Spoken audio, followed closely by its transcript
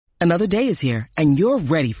Another day is here, and you're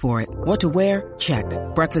ready for it. What to wear? Check.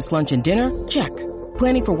 Breakfast, lunch, and dinner? Check.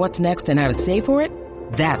 Planning for what's next and how to save for it?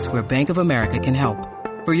 That's where Bank of America can help.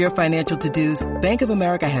 For your financial to-dos, Bank of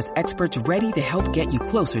America has experts ready to help get you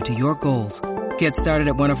closer to your goals. Get started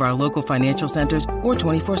at one of our local financial centers or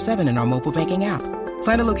 24/7 in our mobile banking app.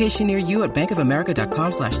 Find a location near you at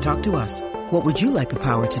bankofamerica.com/talktous. What would you like the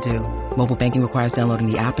power to do? Mobile banking requires downloading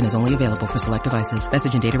the app and is only available for select devices.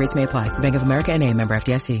 Message and data rates may apply. Bank of America N.A., member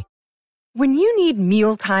FDIC. When you need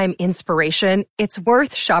mealtime inspiration, it's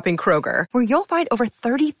worth shopping Kroger, where you'll find over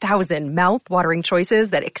 30,000 mouth-watering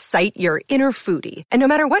choices that excite your inner foodie. And no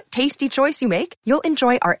matter what tasty choice you make, you'll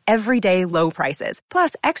enjoy our everyday low prices,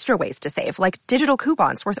 plus extra ways to save, like digital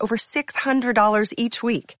coupons worth over $600 each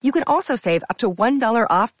week. You can also save up to $1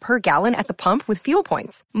 off per gallon at the pump with fuel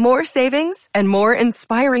points. More savings and more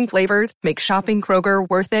inspiring flavors make shopping Kroger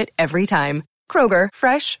worth it every time. Kroger,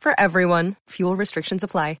 fresh for everyone. Fuel restrictions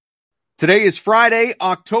apply. Today is Friday,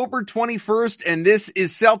 October 21st, and this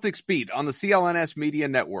is Celtics Beat on the CLNS Media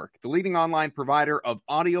Network, the leading online provider of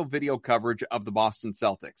audio-video coverage of the Boston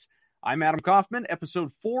Celtics. I'm Adam Kaufman.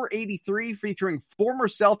 Episode 483 featuring former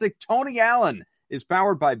Celtic Tony Allen is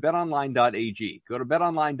powered by betonline.ag. Go to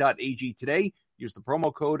betonline.ag today. Use the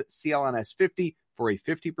promo code CLNS50 for a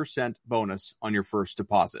 50% bonus on your first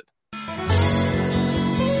deposit.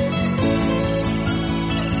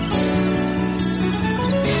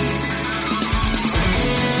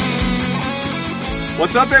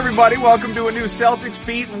 What's up, everybody? Welcome to a new Celtics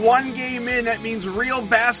Beat. One game in, that means real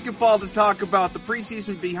basketball to talk about. The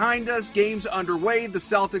preseason behind us, games underway, the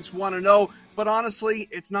Celtics want to know. But honestly,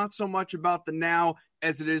 it's not so much about the now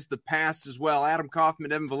as it is the past as well. Adam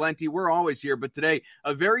Kaufman, Evan Valenti, we're always here. But today,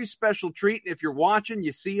 a very special treat. If you're watching,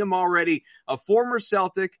 you see him already. A former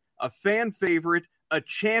Celtic, a fan favorite, a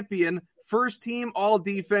champion, first team all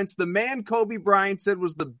defense. The man Kobe Bryant said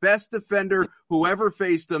was the best defender who ever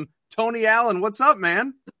faced him. Tony Allen, what's up,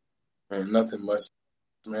 man? Man, nothing much,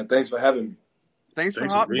 man. Thanks for having me. Thanks for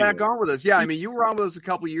hopping back on with us. Yeah, I mean, you were on with us a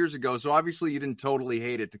couple years ago, so obviously you didn't totally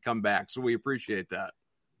hate it to come back, so we appreciate that.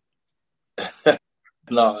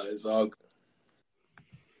 No, it's all good.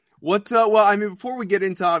 Well, I mean, before we get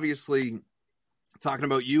into obviously talking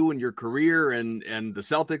about you and your career and the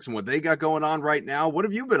Celtics and what they got going on right now, what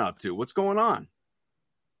have you been up to? What's going on?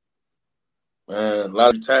 Man, a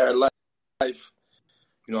lot of retired life.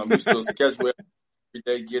 You know, I'm used to a schedule every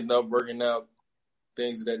day, getting up, working out,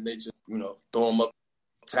 things of that nature. You know, throw them up,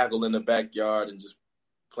 tackle in the backyard, and just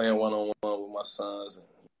playing one-on-one with my sons. And,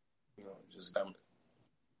 you know, just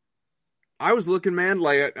I was looking, man,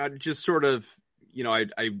 like I just sort of, you know,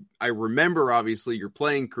 I remember obviously your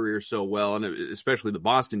playing career so well, and especially the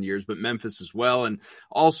Boston years, but Memphis as well, and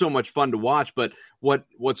all so much fun to watch. But what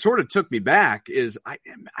sort of took me back is I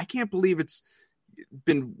can't believe it's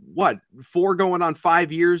been 4 going on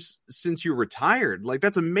 5 years since you retired. Like,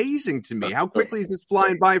 that's amazing to me. How quickly is this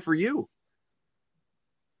flying by for you?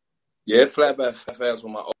 Yeah, it flew by fast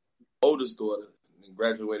when my oldest daughter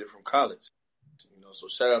graduated from college. You know, so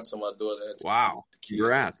shout out to my daughter. Wow,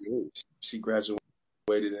 congrats. She graduated,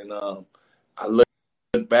 and I look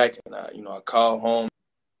back and I call home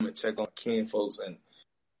and check on kin folks, and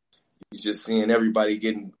you're just seeing everybody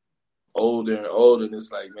getting older and older, and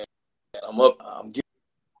it's like, man, I'm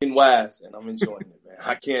getting wise, and I'm enjoying it, man.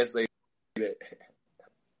 I can't say that.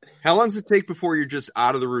 How long does it take before you're just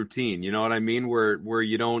out of the routine? You know what I mean? Where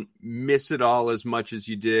you don't miss it all as much as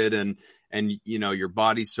you did, and you know, your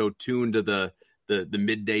body's so tuned to the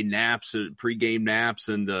midday naps, pregame naps,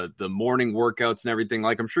 and the morning workouts and everything.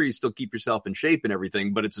 Like, I'm sure you still keep yourself in shape and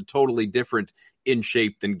everything, but it's a totally different in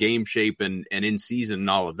shape than game shape and in season and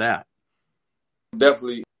all of that. I'm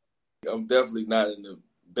definitely not in the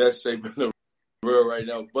best shape in the world right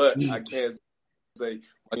now, but I can't say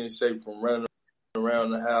I'm in shape from running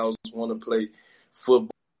around the house, want to play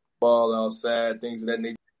football outside, things of that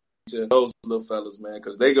nature. Those little fellas, man,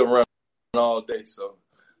 because they can run all day. So,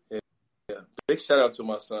 yeah. Big shout out to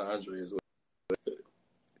my son Andre as well.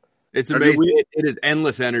 It's amazing. It is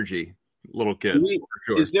endless energy, little kids. For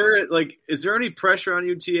sure. Is there any pressure on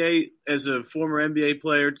you, TA, as a former NBA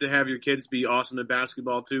player, to have your kids be awesome at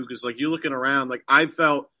basketball too? Because like, you looking around, like, I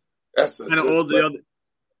felt kind of old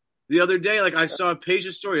the other day. Like, I saw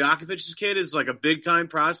Page's story. Akovic's kid is like a big time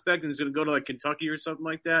prospect and he's going to go to like Kentucky or something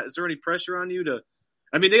like that. Is there any pressure on you to?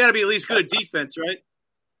 I mean, they got to be at least good at defense, right?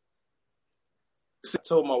 I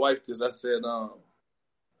told my wife this. I said,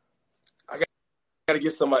 I got to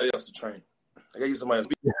get somebody else to train. I got to get somebody else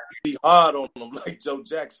to be hard on them like Joe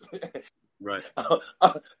Jackson. Right.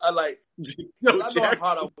 I like Joe Jackson. How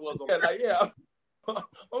hard I was on him. Like, yeah, I'm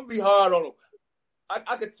going to be hard on them.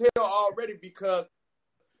 I could tell already because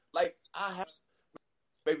like I have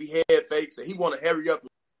maybe head fakes, and he want to hurry up and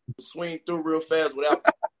swing through real fast without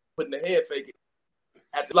putting the head fake.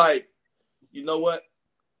 Like, you know what?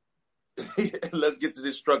 Let's get to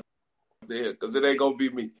this structure here because it ain't gonna be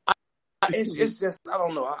me. It's just I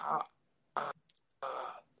don't know.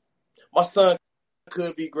 My son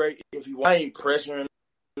could be great if he. I ain't pressuring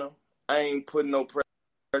him. I ain't putting no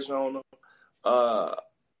pressure on him.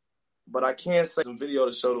 But I can say some video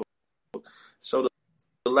to show the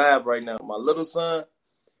lab right now. My little son,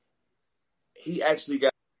 he actually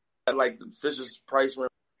got like the Fisher's Price room,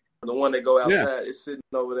 the one that go outside. Yeah. It's sitting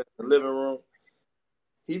over there in the living room.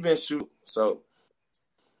 He been shooting. So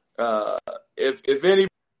if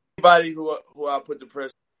anybody who I put the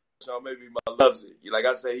pressure on, maybe my loves it. Like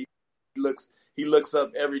I say, he looks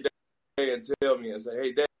up every day and tell me and say,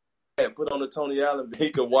 "Hey, Dad, put on the Tony Allen."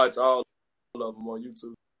 He can watch all of them on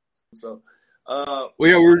YouTube. So,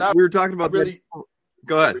 we were talking about really.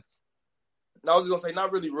 Go ahead. I was gonna say,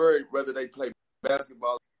 not really worried whether they play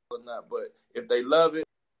basketball or not, but if they love it,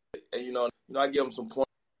 and you know, I give them some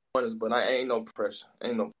pointers, but I ain't no pressure.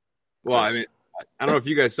 Well, I mean, I don't know if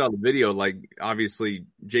you guys saw the video. Like, obviously,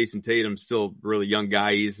 Jason Tatum's still a really young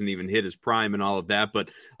guy. He hasn't even hit his prime and all of that. But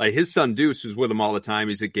like his son Deuce is with him all the time.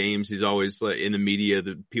 He's at games. He's always in the media.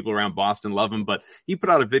 The people around Boston love him. But he put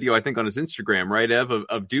out a video, I think, on his Instagram, right, Ev,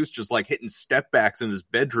 of Deuce just like hitting step backs in his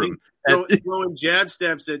bedroom, throwing jab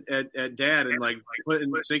steps at Dad and like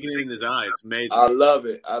sinking it in his eye. It's amazing. I love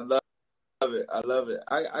it.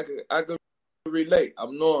 I can relate.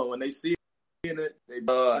 I'm knowing when they see it.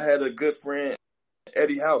 I had a good friend,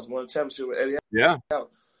 Eddie House, won a championship with Eddie House. Yeah.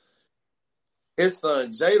 His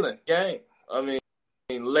son, Jalen, I mean,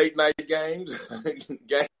 late night games,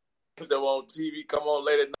 games that were on TV, come on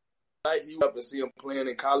late at night. He up and see him playing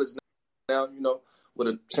in college now, you know, with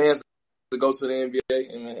a chance to go to the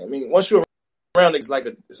NBA. And I mean, once you're around, it's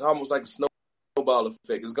almost like a snowball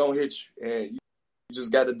effect. It's going to hit you. And you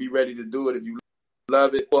just got to be ready to do it if you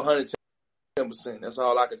love it. 110%. That's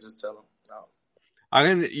all I could just tell him.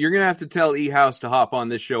 You're gonna have to tell E House to hop on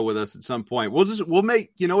this show with us at some point. We'll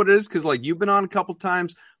make, you know what it is, because like you've been on a couple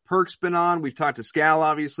times, Perk's been on. We've talked to Scal.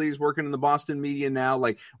 Obviously, he's working in the Boston media now.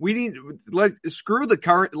 Like screw the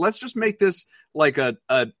current. Let's just make this like a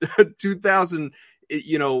 2000,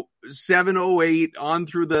 7-08 on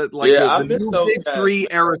through the the Big Three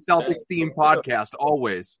era Celtics team podcast.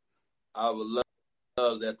 Always. I would love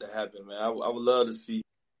that to happen, man. I would love to see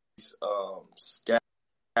Scal.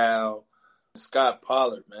 Scott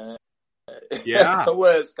Pollard, man. Yeah.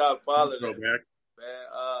 Where's Scott Pollard? Man,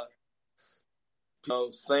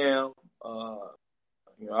 Sam. I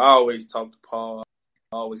always talk to Paul.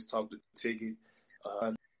 I always talk to Tiggy.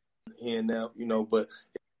 Here and now, but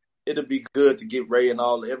it'll be good to get Ray and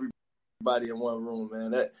everybody in one room,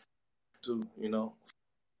 man. That too,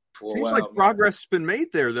 for Seems a while, like progress has been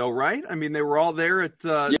made there, though, right? I mean, they were all there at,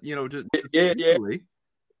 yeah.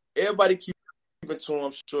 Everybody keep to him,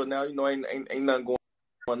 I'm sure now, ain't nothing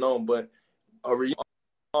going on, but are you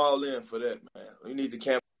all in for that, man? We need to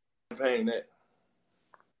campaign that.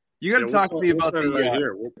 You got to talk to me about the. Right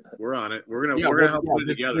here. We're on it. We're gonna help put it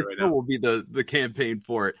together right now. Will be the campaign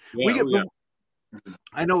for it. Yeah,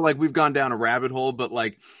 I know, like we've gone down a rabbit hole, but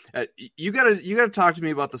like you gotta talk to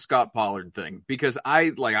me about the Scott Pollard thing, because I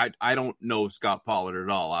don't know Scott Pollard at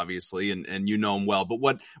all, obviously, and you know him well.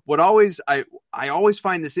 But what always I always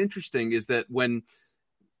find this interesting is that when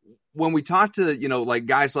we talk to like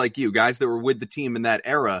guys like you, guys that were with the team in that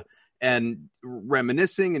era, and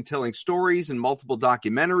reminiscing and telling stories, and multiple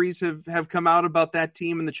documentaries have come out about that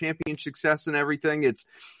team and the championship success and everything. It's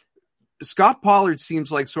Scott Pollard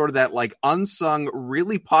seems like sort of that like unsung,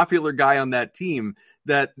 really popular guy on that team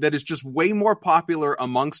that is just way more popular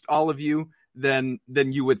amongst all of you than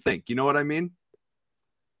you would think. You know what I mean?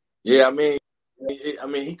 Yeah, I mean,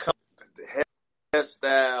 he comes with the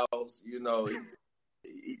hairstyles,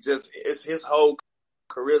 he just, it's his whole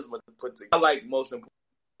charisma to put together. I like most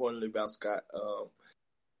importantly about Scott,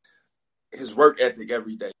 his work ethic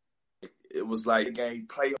every day. It was like, again, he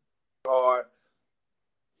played hard.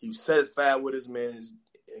 He was satisfied with his man,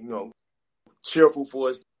 cheerful for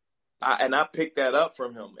us. And I picked that up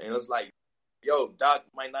from him. And it was like, Doc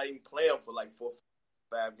might not even play him for like 4 or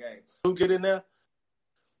 5 games. Who get in there?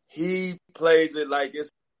 He plays it like it's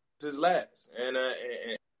his last. And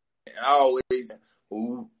I always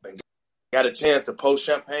got a chance to post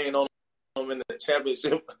champagne on him in the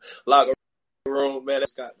championship locker room. Man, that's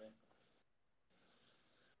Scott, man.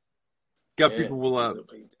 People will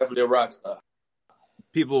definitely a rock star.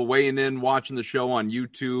 People weighing in, watching the show on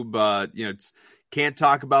YouTube. It's Can't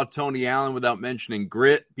talk about Tony Allen without mentioning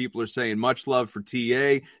grit. People are saying much love for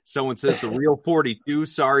TA. Someone says the real 42.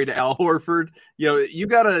 Sorry to Al Horford. You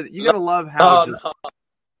gotta love how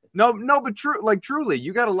but truly,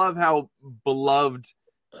 you gotta love how beloved,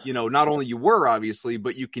 not only you were obviously,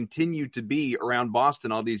 but you continue to be around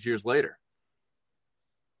Boston all these years later.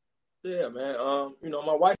 Yeah, man.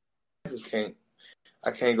 My wife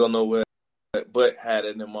I can't go nowhere but had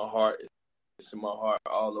it in my heart. It's in my heart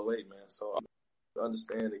all the way, man. So I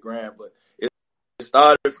understand the grind, but it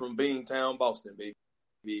started from Beantown, Boston,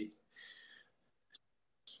 baby.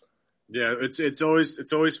 Yeah, it's always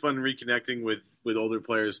fun reconnecting with older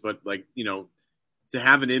players, but to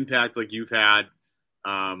have an impact like you've had,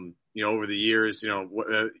 over the years,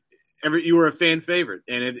 you were a fan favorite,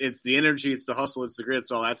 and it's the energy, it's the hustle, it's the grit,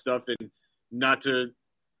 it's all that stuff, and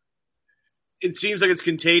it seems like it's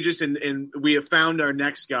contagious, and we have found our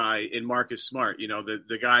next guy in Marcus Smart,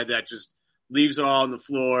 the guy that just leaves it all on the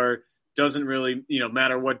floor, doesn't really,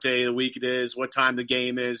 matter what day of the week it is, what time the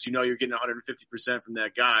game is, you're getting 150% from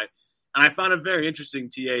that guy. And I found it very interesting,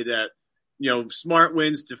 TA, that, Smart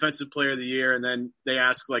wins Defensive Player of the Year, and then they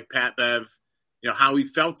ask, Pat Bev, how he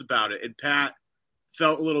felt about it. And Pat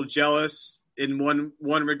felt a little jealous in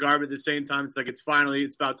one regard, but at the same time,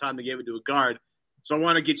 it's about time to give it to a guard. So I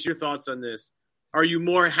want to get your thoughts on this. Are you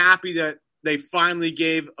more happy that they finally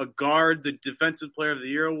gave a guard the Defensive Player of the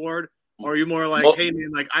Year award? Or are you more hey,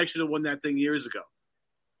 man, I should have won that thing years ago?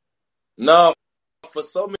 No, for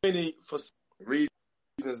so many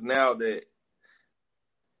reasons now that,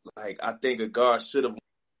 I think a guard should have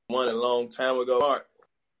won a long time ago.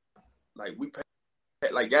 We pay,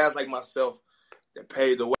 guys like myself that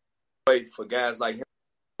paved the way for guys like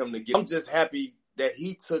him to get. I'm just happy that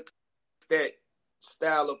he took that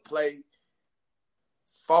style of play,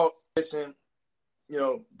 fought, did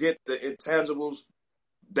the intangibles,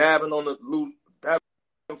 diving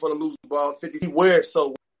for the loose ball, 50. He wears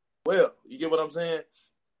so well. You get what I'm saying?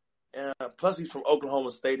 And plus, he's from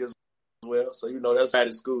Oklahoma State as well, so that's out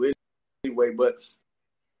of school anyway. But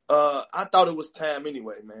I thought it was time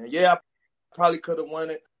anyway, man. Yeah, I probably could have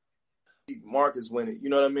won it. Marcus win it. You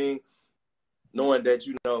know what I mean? Knowing that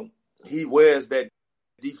he wears that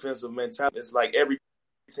defensive mentality. It's like every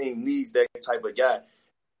team needs that type of guy.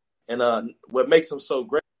 And what makes him so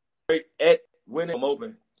great at winning him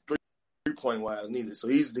open, three-point wise, neither. So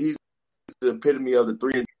he's the epitome of the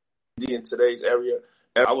 3-and-D in today's area.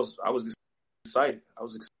 And I was excited. I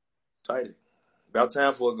was excited. About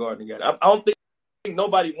time for a guard guy. I don't think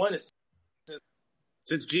nobody won it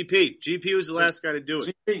since GP. GP was the last guy to do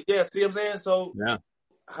it. GP, yeah, see what I'm saying? So yeah,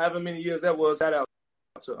 however many years that was, shout out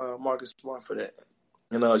to Marcus Smart for that.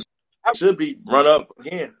 And should be run up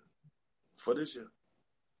again for this year.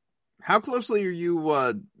 How closely are you,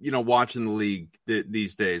 watching the league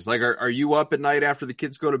these days? Are you up at night after the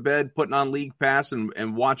kids go to bed, putting on League Pass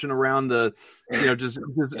and watching around the, just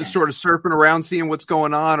sort of surfing around, seeing what's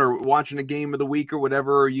going on, or watching a game of the week or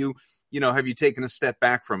whatever? Or have you taken a step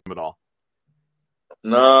back from it all?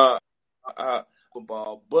 Nah,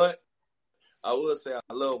 football, but I will say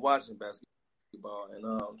I love watching basketball, and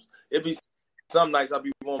it be some nights I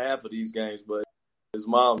be wanting half of these games, but his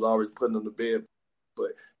mom's always putting them to bed.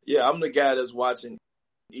 But yeah, I'm the guy that's watching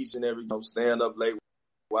each and every, staying up late,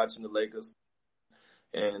 watching the Lakers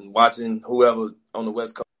and watching whoever on the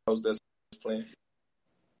West Coast that's playing.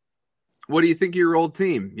 What do you think of your old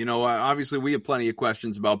team? Obviously we have plenty of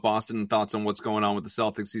questions about Boston and thoughts on what's going on with the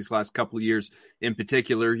Celtics these last couple of years in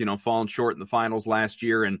particular, falling short in the finals last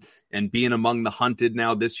year and being among the hunted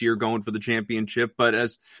now this year going for the championship. But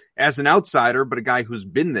as an outsider, but a guy who's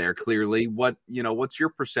been there clearly, what's your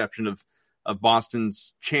perception of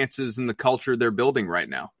Boston's chances and the culture they're building right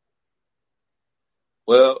now?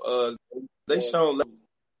 Well, they shown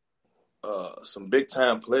some big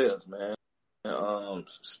time players, man.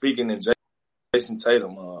 Speaking in Jason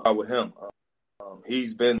Tatum, with him,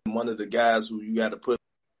 he's been one of the guys who you got to put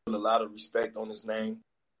a lot of respect on his name.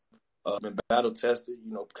 Been battle tested,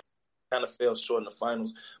 kind of fell short in the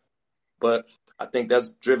finals, but I think that's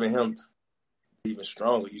driven him even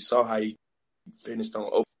stronger. You saw how he finished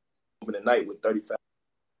on opening night with 35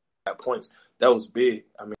 points. That was big.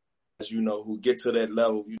 I mean, as who get to that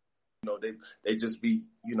level, they just be,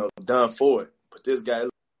 done for it. But this guy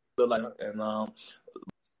looked like, and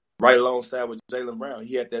right alongside with Jaylen Brown,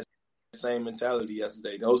 he had that same mentality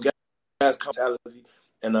yesterday. Those guys come mentality,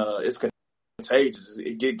 and it's contagious.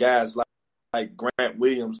 It get guys like Grant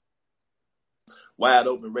Williams wide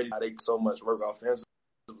open, ready. They so much work offensively.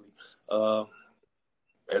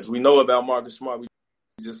 As we know about Marcus Smart, we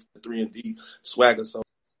just 3-and-D swagger so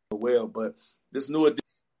well. But this new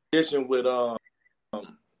addition with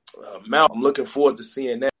Mount. I'm looking forward to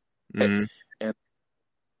seeing that. Mm-hmm. And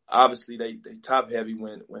obviously they top heavy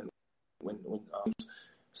when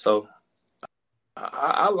so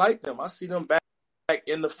I like them. I see them back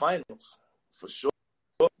in the finals for sure.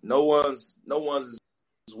 No one's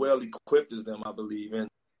as well equipped as them, I believe, and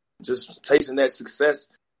just tasting that success,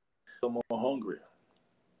 I'm more hungry.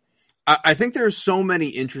 I think there's so many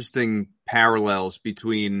interesting parallels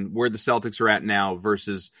between where the Celtics are at now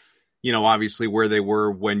versus, obviously where they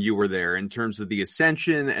were when you were there in terms of the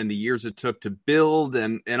ascension and the years it took to build.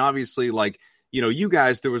 And obviously, like, you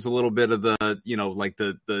guys, there was a little bit of the, like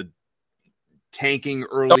the tanking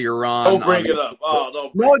earlier on. Don't bring it up.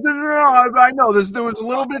 No. I know there was a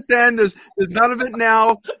little bit then. There's none of it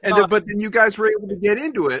now. And but then you guys were able to get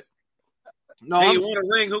into it. No, hey, you want a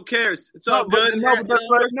ring? Who cares? It's all good. But that's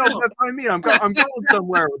what I mean. I'm going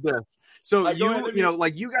somewhere with this. So you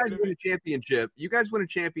guys win a championship. You guys win a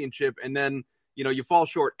championship, and then you fall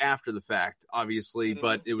short after the fact, obviously. Mm-hmm.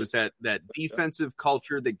 But it was that defensive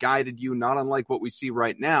culture that guided you, not unlike what we see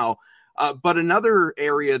right now. But another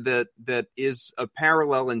area that is a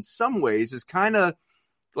parallel in some ways is kind of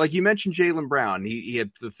like you mentioned, Jaylen Brown. He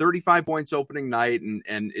had the 35 points opening night,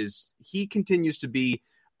 and he continues to be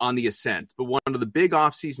on the ascent. But one of the big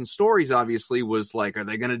offseason stories, obviously, was like, are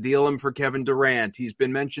they going to deal him for Kevin Durant? He's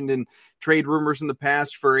been mentioned in trade rumors in the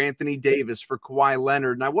past for Anthony Davis, for Kawhi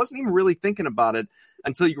Leonard. And I wasn't even really thinking about it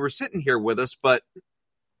until you were sitting here with us. But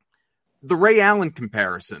the Ray Allen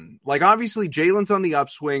comparison, like obviously Jaylen's on the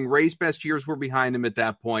upswing. Ray's best years were behind him at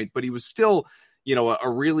that point, but he was still, a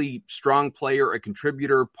really strong player, a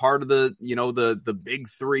contributor, part of the, the big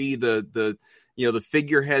three, the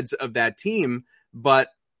figureheads of that team. But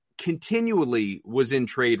continually was in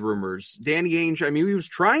trade rumors. Danny Ainge, he was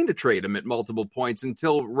trying to trade him at multiple points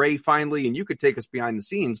until Ray finally, and you could take us behind the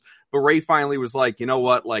scenes, but Ray finally was like, you know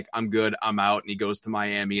what, like, I'm good, I'm out, and he goes to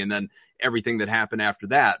Miami, and then everything that happened after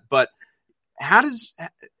that. But how does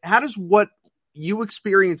what you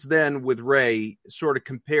experienced then with Ray sort of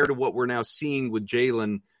compare to what we're now seeing with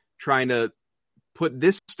Jaylen trying to put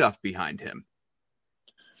this stuff behind him?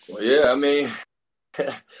 Well, yeah,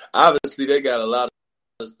 obviously they got a lot of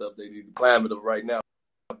stuff they need to climb it up right now.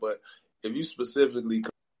 But if you specifically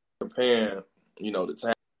compare,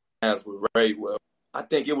 the times with Ray, well, I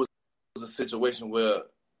think it was a situation where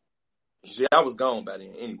I was gone by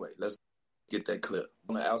then anyway. Let's get that clear.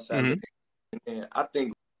 On the outside, mm-hmm. And I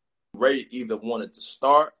think Ray either wanted to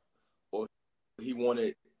start or he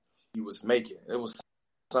was making. It was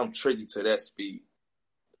something tricky to that speed.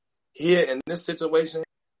 Here in this situation,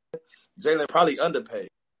 Jaylen probably underpaid.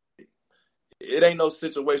 It ain't no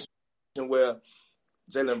situation where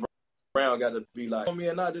Jaylen Brown got to be like, me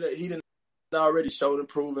and not do that. He didn't already show and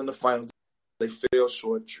prove in the finals. They fell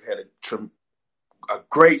short. Had a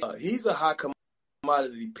great. He's a high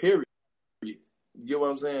commodity. Period. You get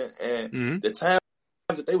what I'm saying? And mm-hmm. the times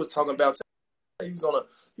that they was talking about, he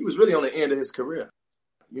was really on the end of his career.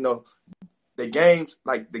 The games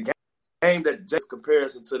like the game that just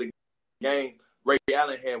comparison to the game Ray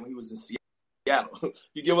Allen had when he was in Seattle.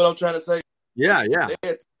 You get what I'm trying to say? Yeah.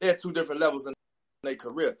 They had two different levels in their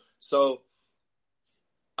career. So,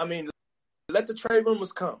 let the trade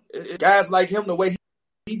rumors come. Guys like him, the way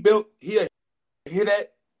he built, he'll hear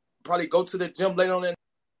that, probably go to the gym later on that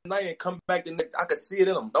night and come back the next. I could see it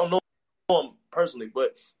in him. Don't know him personally,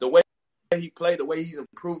 but the way he played, the way he's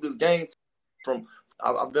improved his game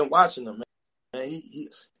I've been watching him, man.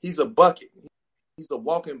 He's a bucket. He's a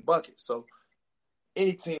walking bucket. So,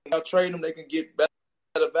 any team I'll trade him, they can get better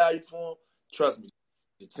value for him. Trust me,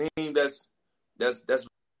 the team that's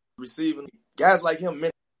receiving guys like him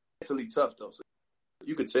mentally tough though. So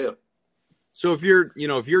you could tell. So if you're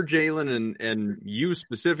Jaylen and you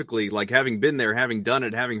specifically, like having been there, having done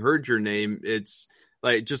it, having heard your name, it's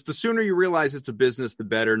like just the sooner you realize it's a business, the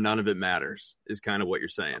better. None of it matters is kind of what you're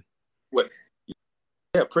saying. What?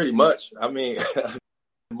 Yeah, pretty much.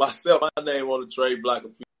 Myself, my name on the trade block a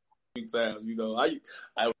few times.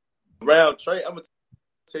 I round trade. I'm gonna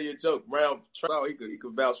tell you a joke. Round trade. He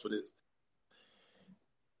could vouch for this.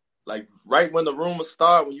 Like right when the rumors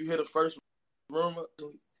start, when you hear the first rumor,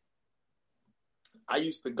 I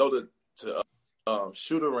used to go to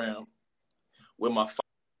shoot around with my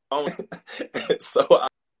phone. So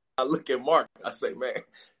I look at Mark. I say, man,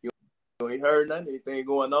 you ain't heard nothing? Anything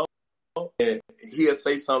going on? And he'll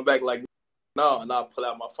say something back like, no, and I'll pull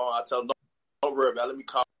out my phone. I tell him, don't worry about it. Let me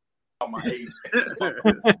call my agent.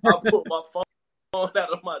 I put my phone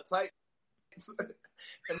out of my tight.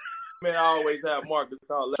 Man, I always have Mark to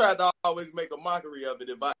talk. I tried to always make a mockery of it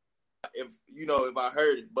if I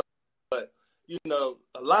heard it. But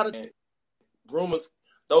a lot of rumors,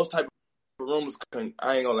 those type rumors. I ain't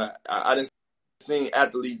gonna lie. I didn't see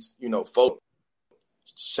athletes,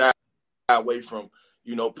 shy away from,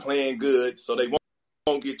 playing good, so they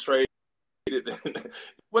won't get traded,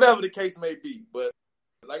 whatever the case may be. But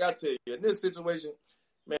like I tell you, in this situation,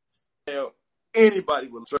 man, anybody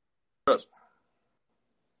will trust me.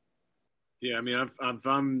 Yeah, I mean, if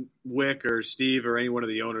I'm Wick or Steve or any one of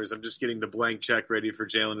the owners, I'm just getting the blank check ready for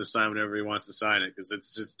Jalen to sign whenever he wants to sign it, because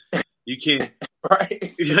it's just you can't right.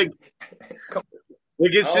 It's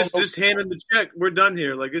just hand him the check. We're done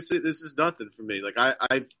here. Like this is nothing for me. Like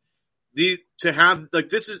this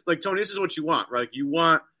is like Tony. This is what you want, right? You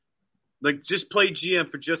want just play GM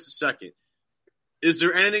for just a second. Is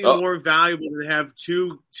there anything more valuable than have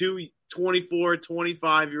two 24,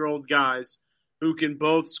 25-year-old guys who can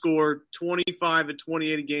both score 25 and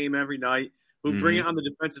 28 a game every night, who bring it on the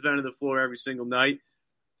defensive end of the floor every single night?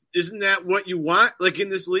 Isn't that what you want? Like in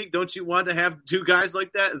this league, don't you want to have two guys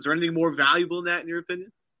like that? Is there anything more valuable than that, in your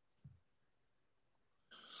opinion?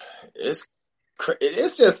 It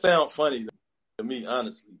just sounds funny to me,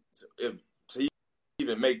 honestly, to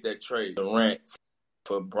even make that trade, Durant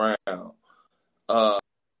for Brown.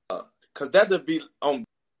 Because that'd be, on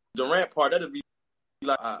Durant part, that'd be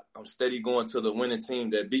like, I'm steady going to the winning team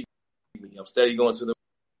that beat me. I'm steady going to the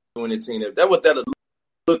winning team. That's what that'll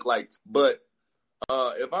look like. But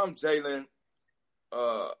if I'm Jalen,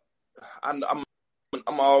 I'm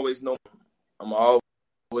always know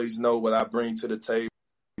what I bring to the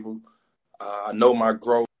table. I know my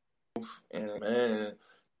growth, and man,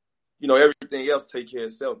 everything else take care of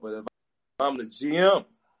itself. But if I'm the GM,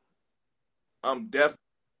 I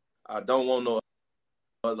don't want no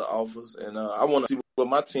other offers, and I want to see what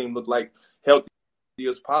my team look like, healthy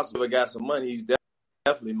as possible. If I got some money, he's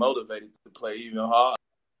definitely motivated to play even harder.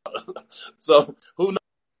 So who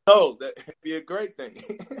knows? That'd be a great thing.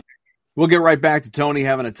 We'll get right back to Tony,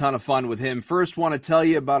 having a ton of fun with him. First, want to tell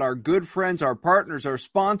you about our good friends, our partners, our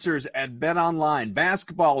sponsors at BetOnline.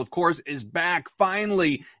 Basketball, of course, is back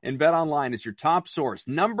finally, and BetOnline is your top source,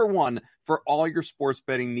 number one, for all your sports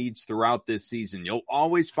betting needs throughout this season. You'll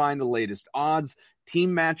always find the latest odds,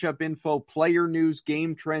 team matchup info, player news,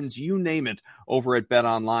 game trends, you name it, over at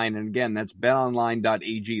BetOnline. And again, that's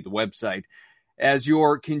betonline.ag, the website. As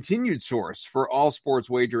your continued source for all sports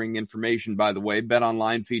wagering information, by the way,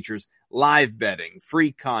 BetOnline features live betting,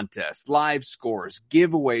 free contests, live scores,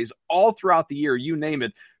 giveaways, all throughout the year, you name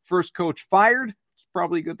it. First coach fired? It's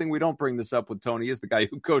probably a good thing we don't bring this up with Tony, is the guy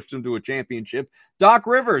who coached him to a championship. Doc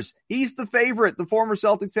Rivers, he's the favorite. The former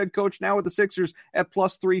Celtics head coach, now with the Sixers at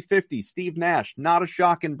plus 350. Steve Nash, not a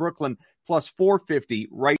shock in Brooklyn, plus 450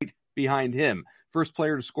 right behind him. First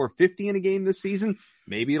player to score 50 in a game this season.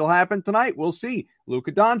 Maybe it'll happen tonight. We'll see.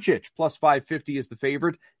 Luka Doncic, plus 550 is the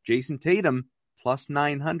favorite. Jason Tatum, plus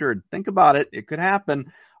 900. Think about it. It could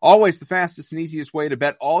happen. Always the fastest and easiest way to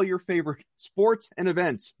bet all your favorite sports and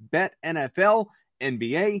events. Bet NFL,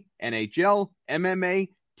 NBA, NHL, MMA,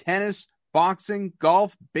 tennis, boxing,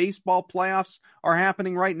 golf, baseball playoffs are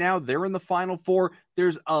happening right now. They're in the Final Four.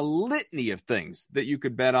 There's a litany of things that you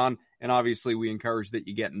could bet on, and obviously we encourage that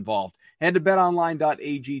you get involved. Head to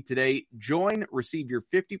betonline.ag today. Join, receive your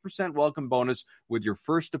 50% welcome bonus with your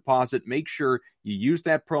first deposit. Make sure you use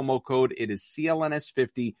that promo code. It is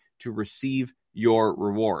CLNS50 to receive your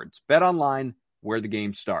rewards. BetOnline, where the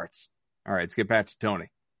game starts. All right, let's get back to Tony.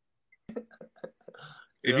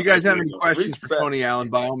 If you guys have any questions for Tony Allen,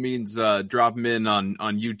 by all means, drop them in on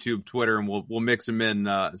YouTube, Twitter, and we'll mix them in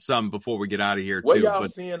some before we get out of here, too. Where y'all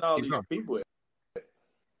seeing all these people at?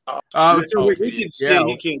 So we can see it.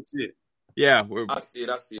 He can't see it. Yeah. I see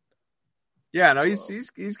it. Yeah, no,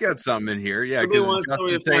 he's got something in here. Yeah, because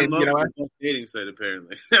dating site,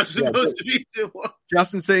 apparently. That was supposed to be the one.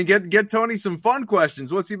 Justin's saying, get Tony some fun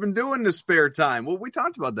questions. What's he been doing in his spare time? Well, we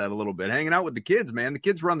talked about that a little bit, hanging out with the kids, man. The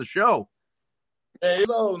kids run the show. Hey,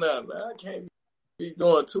 it's old now, man. I can't be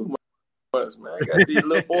doing too much, man. I got these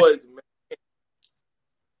little boys, man.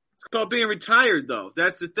 It's called being retired, though.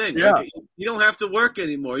 That's the thing. Yeah. Like, you don't have to work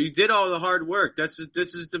anymore. You did all the hard work. This is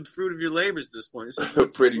the fruit of your labors at this point. This is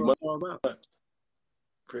what Pretty much. It's all about.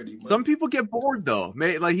 Pretty much. Some people get bored, though.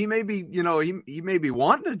 He may be, he may be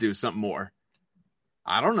wanting to do something more.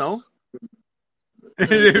 I don't know.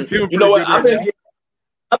 You know what?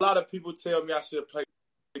 A lot of people tell me I should play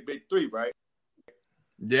Big Three, right?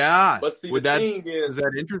 Yeah. But see, thing is, does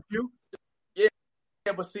that interest you? Yeah,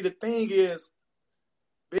 but see, the thing is,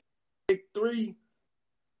 Big Three,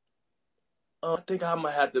 I think I'm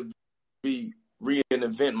going to have to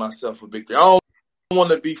reinvent myself with Big Three. I don't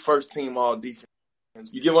want to be first team all defense.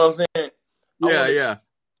 You get what I'm saying? Yeah.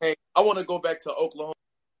 I want to go back to Oklahoma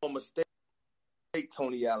State,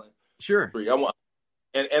 Tony Allen. Sure. I want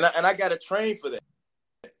and I got to train for that.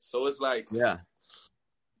 So it's like, yeah.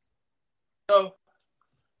 I'm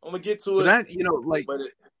gonna get to it. That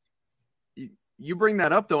you bring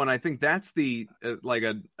that up though, and I think that's the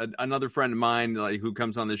another friend of mine who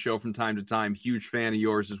comes on the show from time to time, huge fan of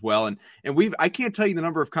yours as well, and I can't tell you the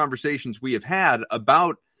number of conversations we have had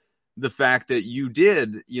about the fact that you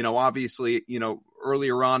did, obviously,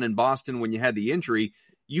 earlier on in Boston when you had the injury,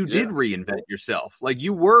 you did reinvent yourself. Like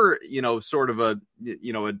you were, sort of a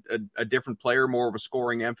different player, more of a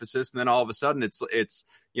scoring emphasis. And then all of a sudden it's,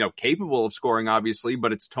 capable of scoring, obviously,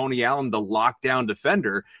 but it's Tony Allen, the lockdown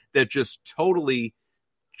defender that just totally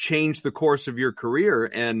changed the course of your career.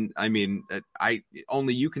 And I mean,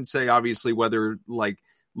 only you can say, obviously, whether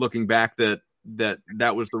looking back that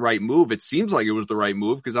was the right move. It seems like it was the right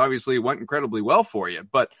move because obviously it went incredibly well for you.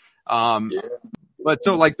 But, But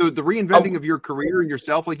so the reinventing of your career and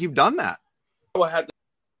yourself, you've done that. I would have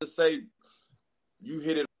to say you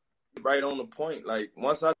hit it right on the point. Like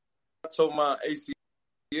once I told my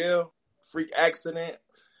ACL freak accident,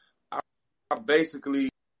 I basically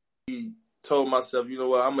told myself, you know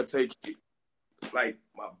what, I'm going to take my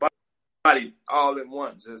body all in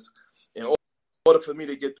one. Just in order for me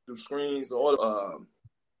to get through screens, in order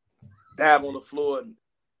dab on the floor and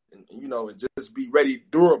just be ready,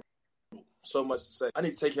 durable. So much to say. I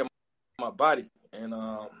need to take care of my body. And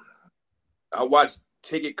I watched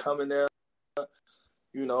Ticket coming there,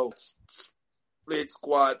 split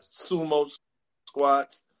squats, sumo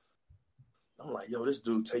squats. I'm like, yo, this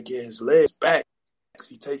dude take care of his legs, back.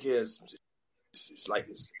 He take care of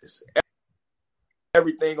it's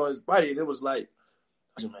everything on his body. And it was like,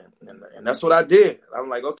 man, and that's what I did. I'm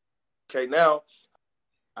like, okay, now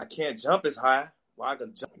I can't jump as high. Well, I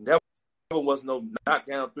can jump. Never was no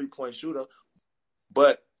knockdown 3-point shooter,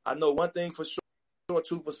 but I know one thing for sure,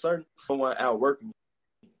 two for certain, no one outworked me,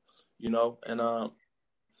 and I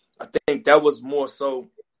think that was more so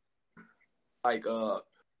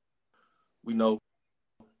we know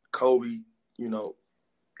Kobe,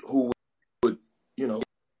 who would,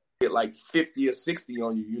 get like 50 or 60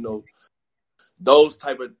 on you, those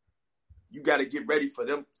type of, you got to get ready for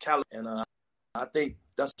them caliber, and I think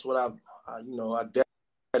that's what I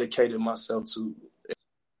dedicated myself to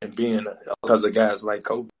and being because of guys like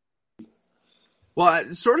Kobe. Well,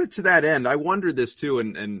 sort of to that end, I wonder this too,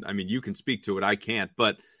 and I mean, you can speak to it, I can't,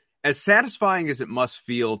 but as satisfying as it must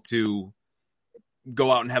feel to go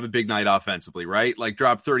out and have a big night offensively, right? Like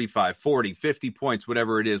drop 35, 40, 50 points,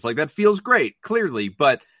 whatever it is, that feels great, clearly,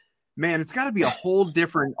 but man, it's got to be a whole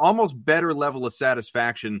different, almost better level of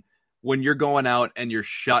satisfaction when you're going out and you're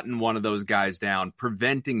shutting one of those guys down,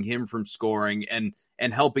 preventing him from scoring and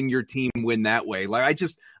helping your team win that way. I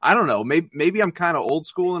don't know, maybe I'm kind of old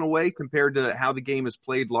school in a way compared to how the game is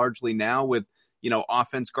played largely now with,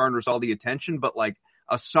 offense garners all the attention, but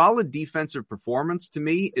a solid defensive performance to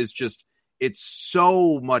me is just, it's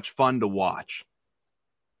so much fun to watch.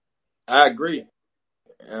 I agree.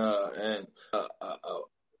 And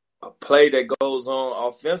a play that goes on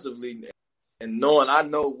offensively and I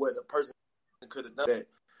know what a person could have done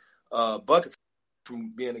that bucket from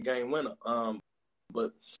being a game winner.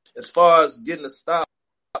 But as far as getting a stop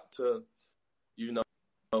to,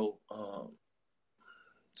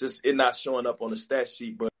 just it not showing up on the stat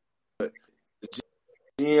sheet, but the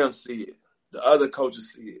GM see it, the other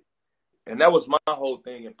coaches see it. And that was my whole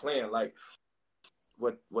thing in playing,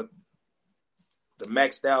 what the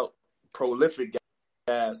maxed out, prolific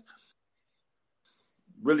guys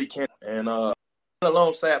really can't. And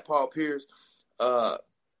alongside Paul Pierce, I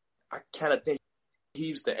kind of think he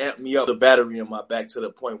used to amp me up the battery in my back to the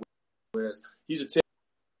point where he used to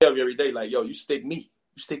tell me every day, yo, you stick me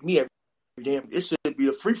every game. It should be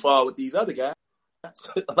a free fall with these other guys.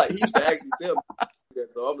 He used to actually tell me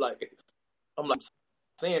that. So I'm like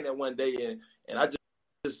saying that one day, and I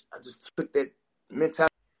just took that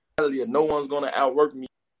mentality of no one's gonna outwork me.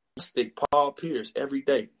 I stick Paul Pierce every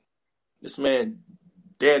day. This man,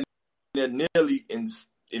 nearly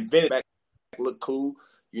invented back look cool.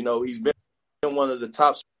 He's been one of the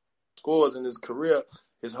top scorers in his career,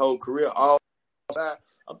 his whole career. All time,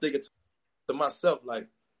 I'm thinking to myself,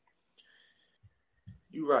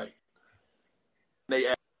 you right.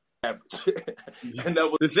 They average. And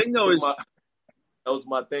that was the thing, though, that was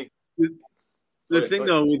my thing. The thing,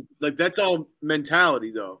 though, that's all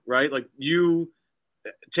mentality, though, right? You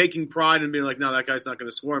taking pride and being no, that guy's not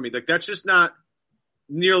going to score me. That's just not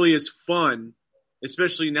nearly as fun,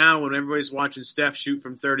 especially now when everybody's watching Steph shoot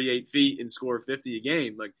from 38 feet and score 50 a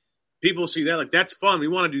game. People see that, that's fun. We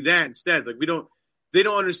want to do that instead. They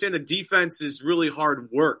don't understand that defense is really hard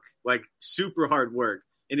work, super hard work.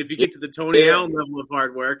 And if you get to the Tony Allen level of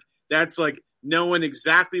hard work, that's knowing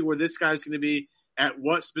exactly where this guy's going to be at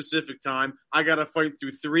what specific time. I got to fight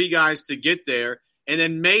through 3 guys to get there. And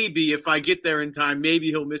then maybe if I get there in time, maybe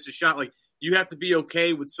he'll miss a shot. Like, you have to be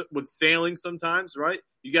okay with failing sometimes, right?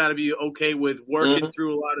 You got to be okay with working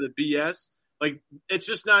through a lot of the BS. Like, it's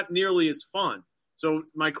just not nearly as fun. So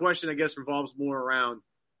my question, I guess, revolves more around,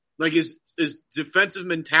 like, is defensive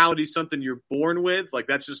mentality something you're born with? Like,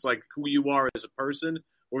 that's just like who you are as a person?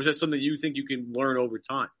 Or is that something you think you can learn over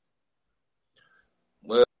time?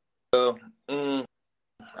 Well,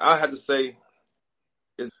 I had to say,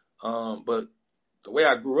 but the way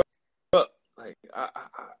I grew up, like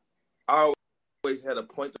I always had a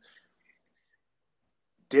point that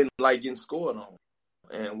didn't like getting scored on,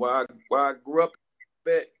 and where I grew up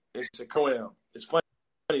at in Chicago, it's funny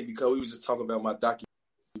because we was just talking about my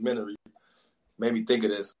documentary, made me think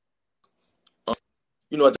of this.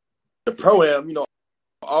 You know, at the Pro-Am, you know,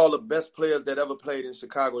 all the best players that ever played in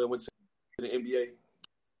Chicago that went to the NBA.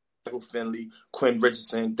 Michael Finley, Quinn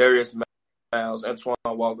Richardson, Darius Miles, Antoine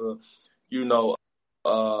Walker, you know,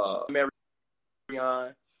 Marion,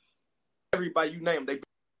 everybody you name, they've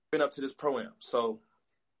been up to this Pro-Am. So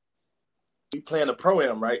we playing the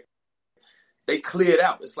Pro-Am, right? They cleared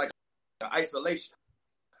out. It's like an isolation.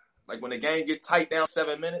 Like when the game get tight down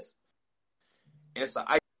 7 minutes, it's an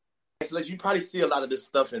isolation. You probably see a lot of this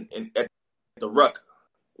stuff at the Ruck.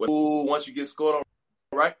 Once you get scored on,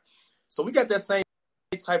 right? So we got that same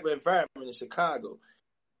type of environment in Chicago.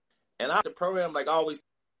 And the Pro-Am, like I always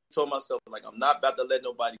told myself, like I'm not about to let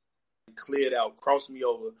nobody clear it out, cross me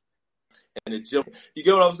over in the gym. You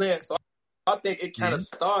get what I'm saying? So I think it kind of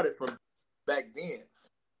started from back then.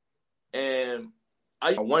 And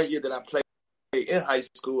one year that I played in high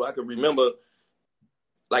school, I could remember,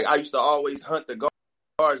 like I used to always hunt the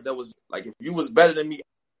guards that was, like if you was better than me,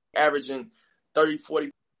 averaging 30,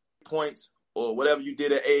 40 points or whatever you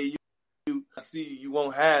did at AAU, I see you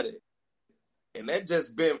won't have it. And that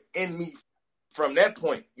just been in me from that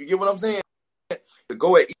point. You get what I'm saying? To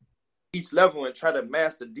go at each level and try to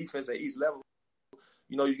master defense at each level.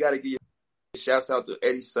 You know, you got to give your shouts out to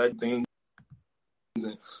Eddie Sutton things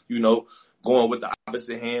and, you know, going with the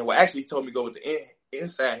opposite hand. Well, actually, he told me to go with the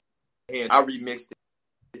inside hand. I remixed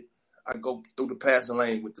it. I go through the passing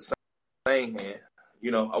lane with the same hand.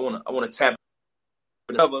 You know, I want to tap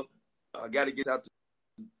another. I got to get out to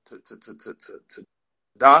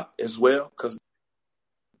Doc as well, because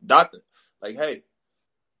Doctor, like, hey,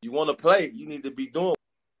 you want to play, you need to be doing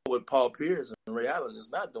what Paul Pierce and Ray Allen is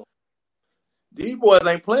not doing. These boys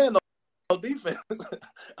ain't playing no defense.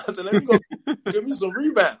 I said, let me go give me some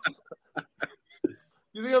rebounds.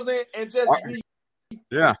 You see what I'm saying? And just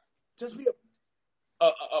be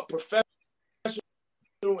a professional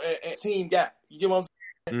and team guy. You get what I'm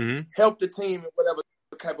saying? Mm-hmm. Help the team in whatever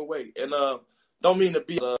type of way. And don't mean to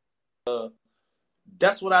be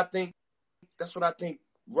that's what I think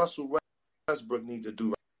Russell Westbrook needs to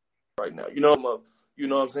do right now. You know what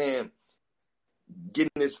I'm saying? Getting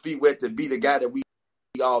his feet wet to be the guy that we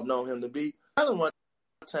all know him to be. I don't want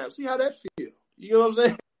time. See how that feel. You know what I'm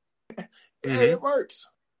saying? Mm-hmm. Yeah, it works.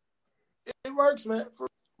 It works, man.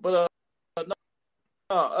 But no,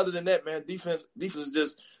 other than that, man, defense is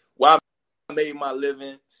just why I made my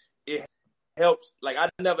living. It helps. Like I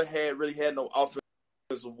never really had no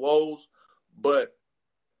offensive woes, but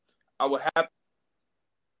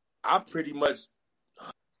I pretty much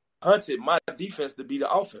hunted my defense to be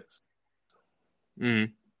the offense.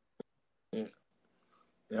 Mm-hmm.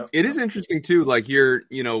 Yeah. It is interesting too. Like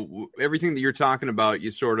everything that you're talking about,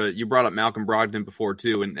 you brought up Malcolm Brogdon before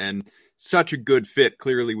too, and such a good fit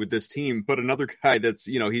clearly with this team. But another guy that's,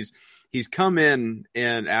 he's come in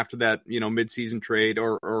and after that, midseason trade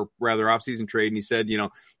or rather offseason trade, and he said,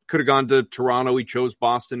 could have gone to Toronto. He chose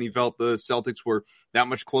Boston. He felt the Celtics were that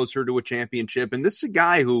much closer to a championship. And this is a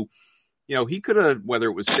guy who, he could have, whether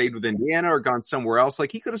it was stayed with Indiana or gone somewhere else,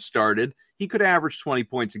 like he could have started. He could have averaged 20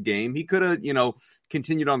 points a game. He could have,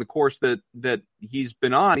 continued on the course that he's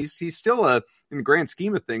been on. He's still in the grand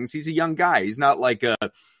scheme of things, he's a young guy. He's not like a,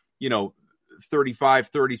 35,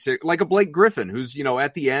 36, like a Blake Griffin who's,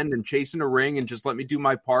 at the end and chasing a ring and just let me do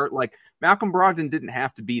my part. Like Malcolm Brogdon didn't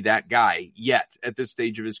have to be that guy yet at this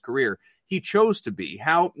stage of his career. He chose to be.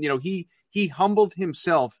 How, he humbled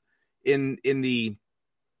himself in the,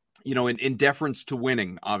 in deference to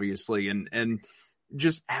winning, obviously. And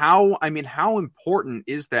just how important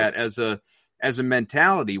is that as a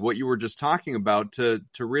mentality, what you were just talking about, to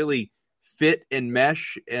really fit and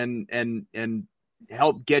mesh and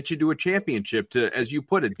help get you to a championship, to, as you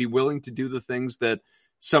put it, be willing to do the things that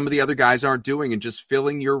some of the other guys aren't doing and just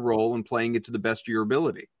filling your role and playing it to the best of your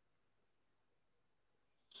ability.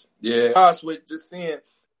 Yeah. With just seeing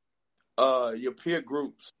your peer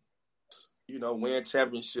groups, win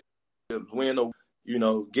championships,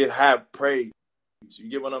 get high praise. You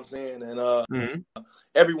get what I'm saying? And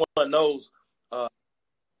everyone knows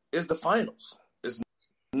it's the finals. It's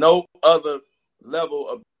no other level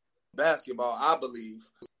of basketball, I believe,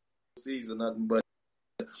 season nothing, but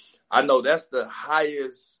I know that's the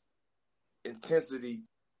highest intensity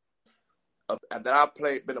that I've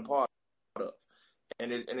been a part of,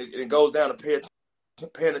 and it goes down to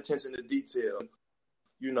paying attention to detail.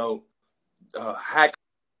 High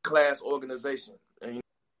class organization, and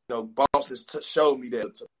bosses showed me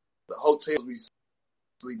that, to the hotels we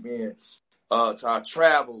sleep in, to our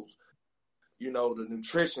travels, the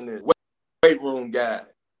nutritionist, weight room guy.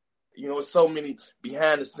 So many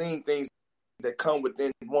behind the scene things that come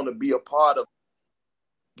within, want to be a part of,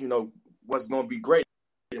 what's going to be great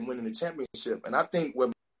and winning the championship. And I think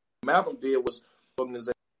what Malcolm did was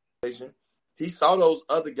organization. He saw those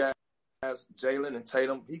other guys, Jalen and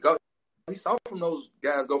Tatum. He saw from those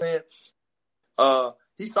guys go in.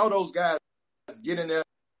 He saw those guys get in there,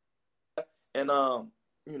 and I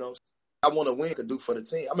want to win, could do for the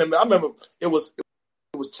team. I remember it was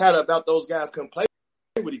chatter about those guys couldn't play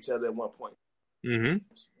with each other at one point. Mm-hmm.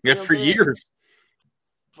 Yeah, for years.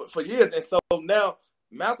 For years, and so now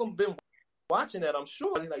Malcolm been watching that. I'm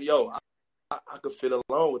sure he's like, yo, I could fit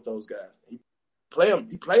along with those guys. He play them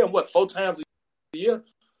what, 4 times a year?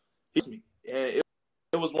 And it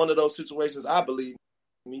was one of those situations. I believe,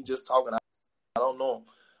 me just talking, I don't know.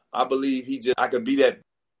 I believe I could be that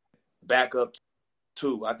backup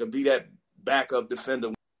too. I could be that backup defender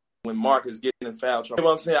when Mark is getting in foul trouble. You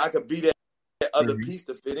know what I'm saying? I could be that other piece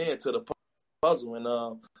to fit into the puzzle. And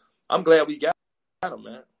I'm glad we got him,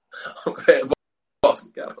 man. I'm glad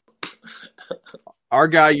Boston got him. Our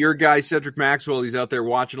guy, your guy, Cedric Maxwell, he's out there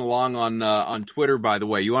watching along on Twitter, by the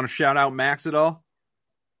way. You want to shout out Max at all?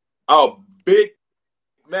 Oh, Big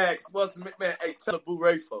Max. What's the man? Hey, tell the Boo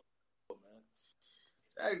Ray for,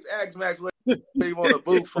 man. Ask Max what he want to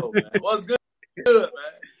boo for, man. What's good, man?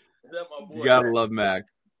 That's my boy, you got to love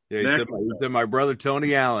Max. Yeah, he said my brother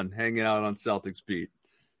Tony Allen hanging out on Celtics Beat.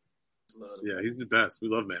 Yeah, he's the best. We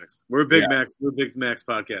love Max. We're a big Max. We're a big Max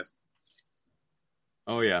podcast.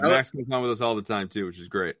 Oh, yeah. Max comes on with us all the time, too, which is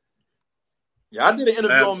great. Yeah, I did an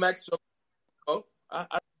interview on Max show. Oh,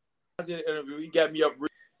 I did an interview. He got me up.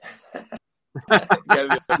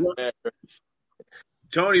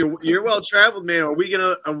 Tony, you're well traveled, man. Are we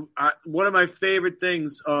gonna? One of my favorite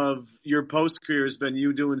things of your post career has been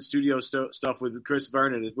you doing studio stuff with Chris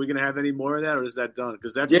Vernon. Are we gonna have any more of that, or is that done?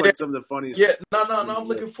 Because that's like some of the funniest. Yeah, no. I'm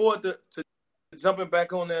looking forward to jumping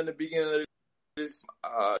back on there in the beginning of this.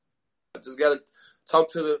 I just gotta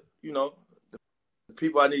talk to the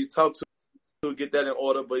people I need to talk to get that in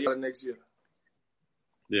order. But next year.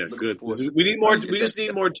 Yeah, good. We need more. We just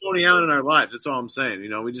need more Tony Allen in our lives. That's all I'm saying.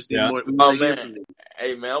 We just need more. Oh man,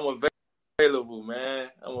 hey man, I'm available, man.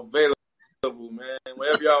 Whenever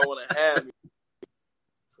y'all want to have me,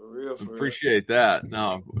 for real. Appreciate that.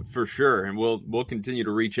 No, for sure, and we'll continue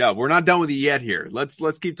to reach out. We're not done with you yet here. Let's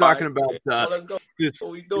keep talking about let's go. this.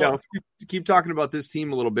 What we doing? Yeah, let's keep talking about this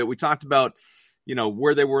team a little bit. We talked about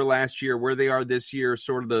where they were last year, where they are this year,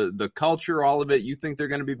 sort of the culture, all of it. You think they're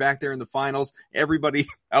going to be back there in the finals. Everybody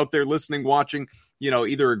out there listening, watching,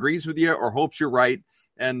 either agrees with you or hopes you're right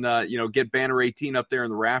and, get banner 18 up there in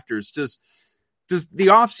the rafters. Does the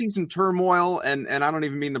offseason turmoil, and I don't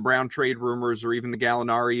even mean the Brown trade rumors or even the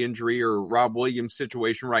Gallinari injury or Rob Williams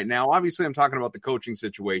situation right now. Obviously, I'm talking about the coaching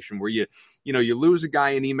situation where you lose a guy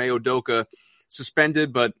in Ime Udoka,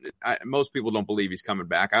 suspended, but most people don't believe he's coming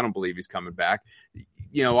back. I don't believe he's coming back.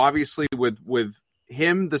 Obviously with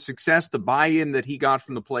him, the success, the buy-in that he got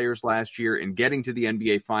from the players last year in getting to the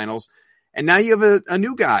NBA Finals, and now you have a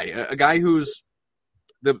new guy, a guy who's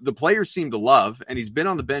the players seem to love, and he's been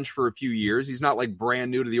on the bench for a few years. He's not like brand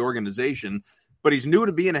new to the organization, but he's new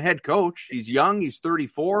to being a head coach. He's young. He's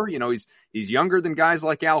 34. He's younger than guys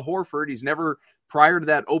like Al Horford. He's never, prior to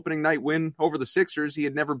that opening night win over the Sixers, he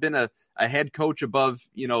had never been a head coach above,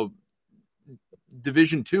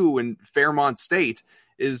 Division II in Fairmont State.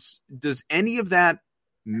 Does any of that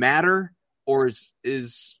matter, or is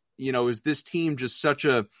this team just such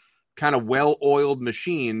a kind of well-oiled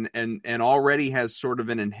machine and already has sort of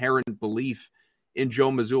an inherent belief in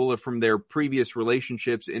Joe Mazzulla from their previous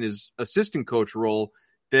relationships in his assistant coach role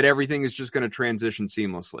that everything is just going to transition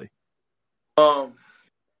seamlessly?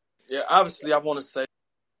 Yeah, obviously I want to say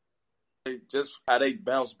just how they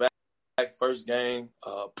bounced back first game,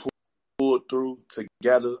 pulled through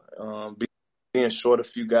together, being short a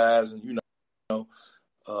few guys, and to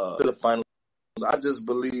the finals. I just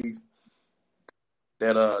believe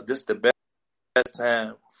that this is the best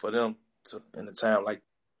time for them in a time like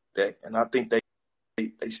that. And I think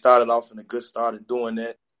they started off in a good start in doing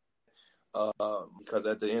that because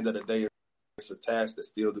at the end of the day, it's a task that's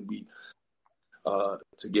still to be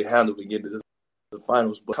to get handled and get to the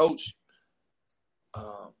finals. But coach,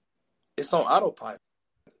 it's on autopilot.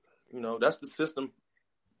 That's the system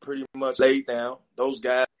pretty much laid down. Those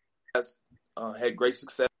guys had great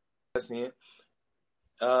success in.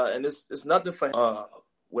 And it's nothing for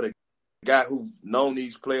with a guy who's known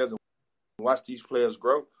these players and watched these players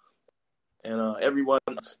grow. And everyone,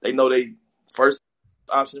 they know they first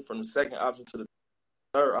option from the second option to the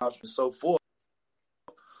third option and so forth.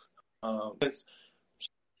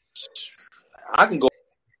 I can go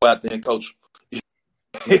out there and coach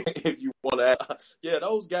if you want to. Yeah,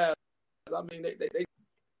 those guys, I mean, they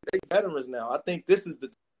veterans now. I think this is the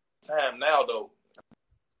time now, though,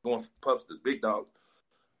 going from pups to big dogs.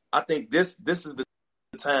 I think this is the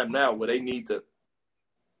time now where they need the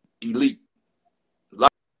elite. A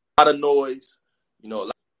lot of noise, a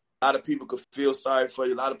lot of people could feel sorry for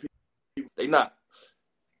you. A lot of people, they not.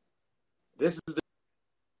 This is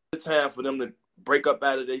the time for them to break up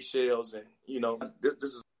out of their shells, and this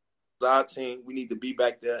is our team. We need to be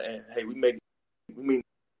back there, and hey, we mean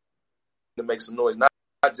to make some noise, not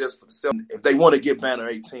just for the self. If they want to get banner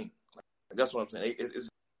 18, that's what I'm saying.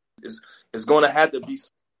 It's going to have to be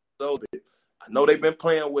so big. I know they've been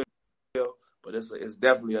playing well, but it's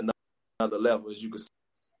definitely another level, as you can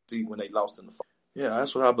see when they lost in the final. Yeah,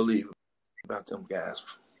 that's what I believe about them guys.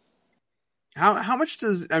 How much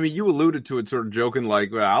you alluded to it sort of joking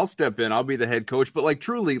like, well, I'll step in, I'll be the head coach, but like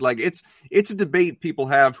truly, like it's a debate people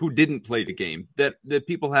have who didn't play the game that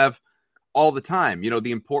people have all the time,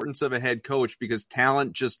 the importance of a head coach, because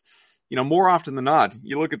talent just, more often than not,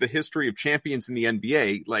 you look at the history of champions in the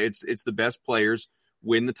NBA, like it's the best players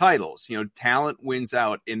win the titles. Talent wins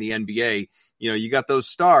out in the NBA. You got those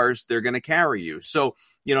stars, they're going to carry you. So,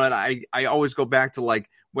 and I always go back to like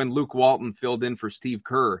when Luke Walton filled in for Steve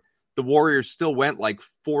Kerr, the Warriors still went like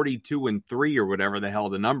 42-3 or whatever the hell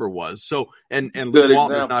the number was. So, and Luke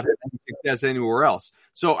Walton has not had any success anywhere else.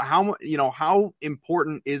 So how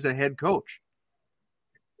important is a head coach?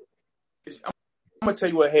 I'm going to tell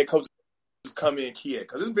you what head coaches come in key at,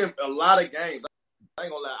 because there's been a lot of games. I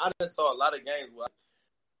ain't going to lie. I just saw a lot of games where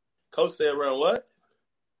coach said, run what?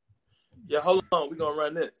 Yeah, hold on. We're going to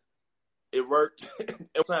run this. It worked.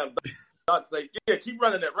 Every time, Doc say, yeah, keep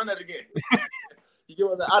running that. Run that again. You get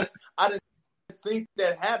what I'm saying? I didn't think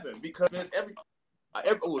that happen because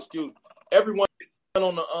everyone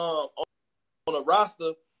on the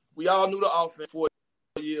roster, we all knew the offense 4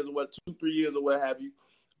 years or what, 2-3 years or what have you.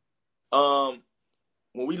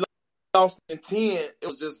 When we lost in 10, it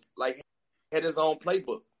was just like he had his own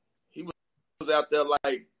playbook. He was out there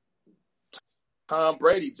like Tom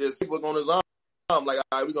Brady, just was on his arm, like,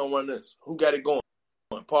 all right, we're gonna run this. Who got it going?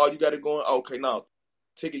 Paul, you got it going? Okay, now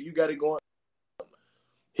Ticket, you got it going?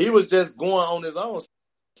 He was just going on his own.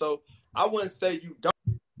 So I wouldn't say you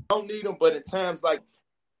don't need him, but in times like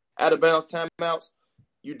out of bounds timeouts,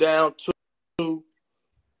 you down 2.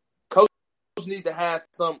 Coach need to have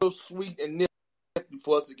some real sweet and nifty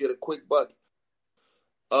for us to get a quick bucket.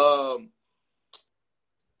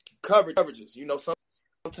 Coverages.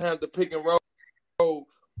 Sometimes the pick and roll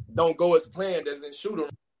don't go as planned as in shoot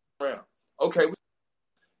around. Okay,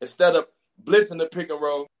 instead of blitzing the pick and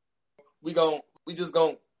roll, we just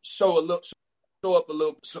gonna show up a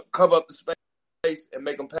little, cover up the space, and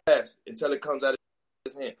make them pass until it comes out of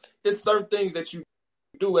his hand. It's certain things that you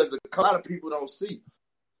do as a lot of people don't see.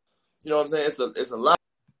 You know what I'm saying? It's a lot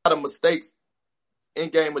of mistakes,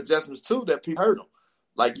 in-game adjustments too that people hurt them.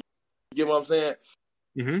 Like, you get what I'm saying?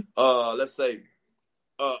 Mm-hmm. Let's say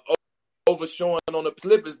overshowing on the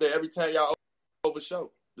slip is there every time y'all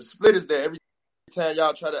overshow. The split is there every time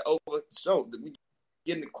y'all try to overshow. We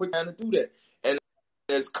getting the quick time to do that. And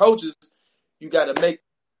as coaches, you got to make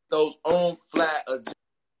those on-fly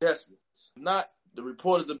adjustments. Not the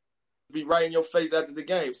reporters will be right in your face after the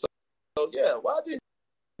game. So yeah, why didn't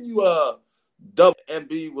you double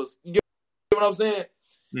MB was? You get what I'm saying?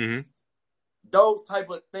 Mm-hmm. Those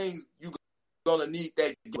type of things you're gonna need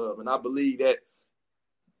that glove, and I believe that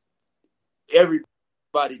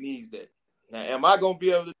everybody needs that. Now, am I gonna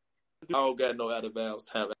be able to? I don't got no out of bounds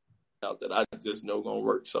time out that I just know gonna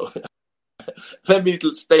work. So let me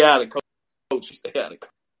stay out of coach. Stay out of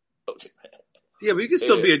coach. Yeah, but you can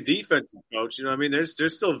still be a defensive coach. You know what I mean? There's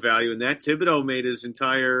still value in that. Thibodeau made his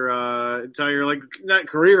entire like not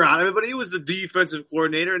career out of it, but he was the defensive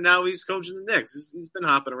coordinator, and now he's coaching the Knicks. He's been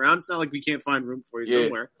hopping around. It's not like we can't find room for you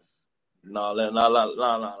somewhere. No.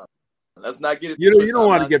 Let's not get it. You don't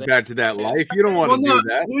want to get back to that life. You don't want to do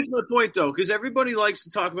that. Here's my point, though, because everybody likes to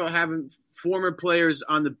talk about having former players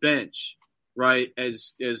on the bench, right,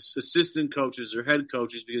 as assistant coaches or head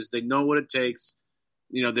coaches because they know what it takes.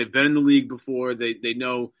 You know, they've been in the league before. They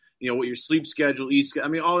know, what your sleep schedule, eat schedule.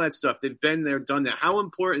 I mean, all that stuff. They've been there, done that. How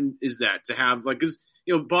important is that to have, because,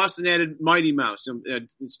 Boston added Mighty Mouse and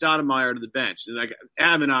Stoudemire to the bench. And,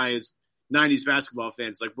 Ab and I, as 90s basketball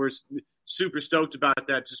fans, we're super stoked about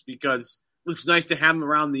that just because it's nice to have them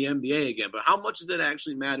around the NBA again. But how much does that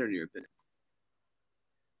actually matter in your opinion?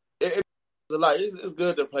 It's a lot. It's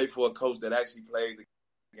good to play for a coach that actually played the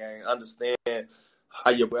game, understand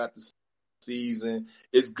how you go out the season.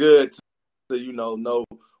 It's good to know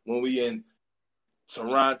when we in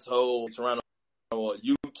Toronto or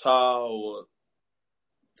Utah or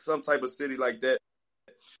some type of city like that.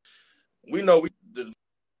 We know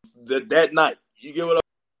that night. You get what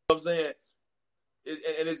I'm saying?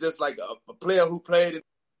 And it's just like a player who played it.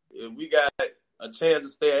 If we got a chance to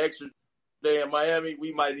stay an extra day in Miami,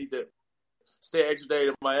 we might need to stay an extra day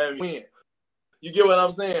in Miami. Win. You get what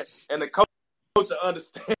I'm saying? And the coach will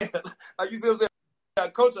understand. Like you see what I'm saying? The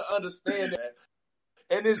coach will understand that.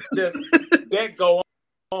 And it's just that go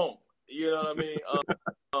on. You know what I mean?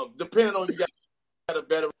 Depending on you got a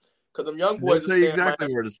better, because them young boys say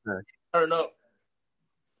exactly where to stay. Turn up.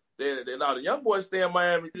 Now the young boys stay in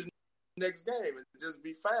Miami the next game and just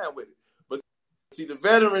be fine with it. But see, the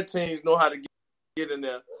veteran teams know how to get in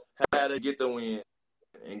there, how to get the win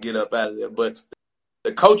and get up out of there. But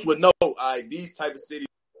the coach would know, all right, these type of cities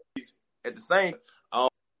at the same. I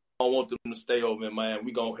don't want them to stay over in Miami.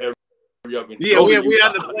 We gonna hurry up and we on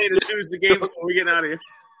the plane as soon as the game before we get out of here.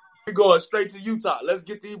 We're going straight to Utah. Let's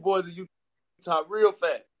get these boys to Utah real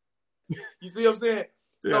fast. You see what I'm saying?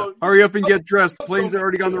 Yeah. So, hurry up and get dressed. The plane's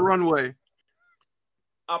already on the runway.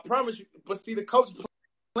 I promise you. But see, the coach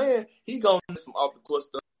playing, he gonna do some off the court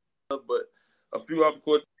stuff, but a few off the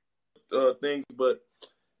court things. But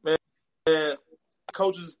man,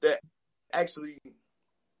 coaches that actually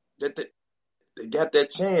they got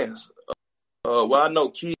that chance. Well, I know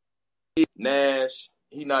Keith Nash,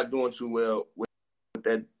 he not doing too well with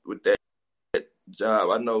that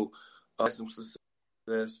job. I know some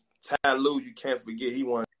success. Ty Lue, you can't forget, he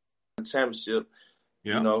won the championship.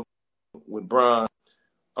 Yeah. With Bron.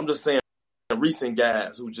 I'm just saying recent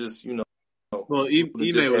guys who just, Well, Ime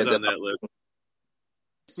was on that list.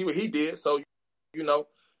 See what he did. So,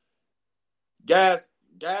 guys,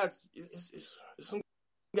 it's some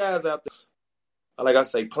guys out there. Like I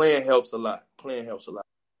say, playing helps a lot. Like I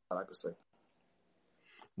say.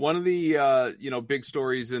 One of the big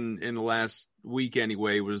stories in the last week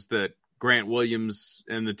anyway was that Grant Williams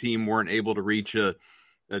and the team weren't able to reach an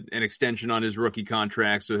extension on his rookie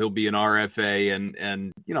contract, so he'll be an RFA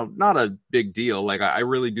and not a big deal. Like I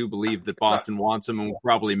really do believe that Boston wants him and will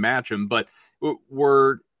probably match him. But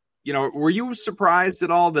were you surprised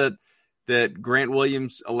at all that Grant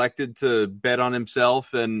Williams elected to bet on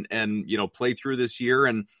himself and play through this year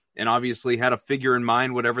and obviously had a figure in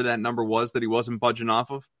mind, whatever that number was, that he wasn't budging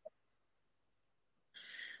off of?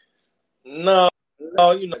 No,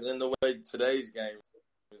 in the way today's game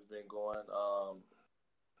has been going,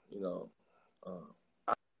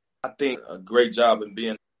 I think a great job in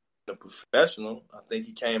being a professional. I think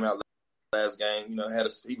he came out last game,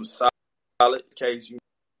 he was solid. Case,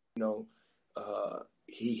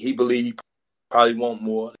 he believed he probably want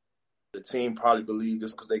more. The team probably believed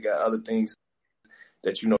this because they got other things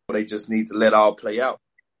that they just need to let all play out.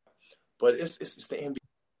 But it's the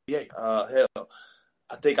NBA. Hell,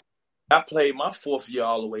 I think I played my fourth year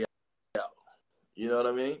all the way out. You know what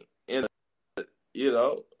I mean? And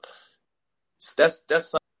that's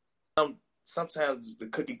sometimes the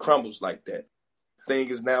cookie crumbles like that. Thing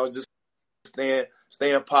is now just staying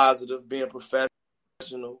positive, being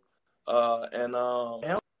professional, and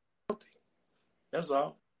healthy. That's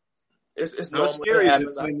all. It's how scary is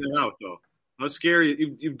it playing that out though? How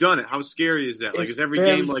scary you've done it? How scary is that? Like, is every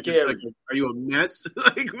game like, are you a mess?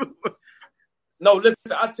 No, listen.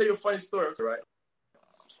 I'll tell you a funny story, right?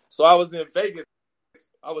 So I was in Vegas.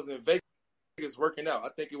 Working out. I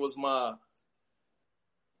think it was wait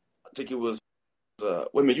a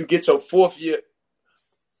minute, you get your fourth year.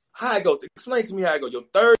 How it go? Explain to me how it go. Your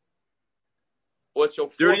third, or it's your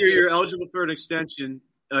fourth third year? You're eligible for an extension,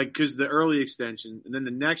 because the early extension, and then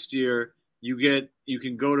the next year you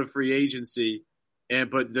can go to free agency,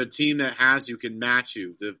 but the team that has you can match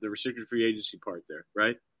you the restricted free agency part there,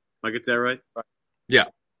 right? Am I get that right? Yeah.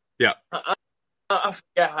 I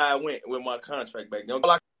forgot how I went with my contract back then.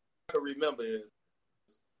 All I can remember is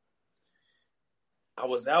I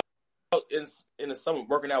was out in the summer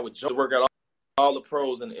working out with Joe, working out all the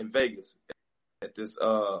pros in Vegas at this.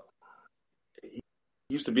 He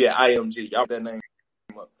used to be at IMG. Y'all that name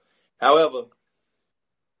up. However,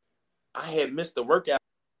 I had missed the workout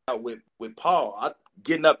with Paul. I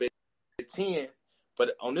getting up at 10,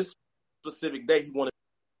 but on this specific day, he wanted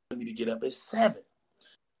me to get up at 7.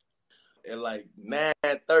 At like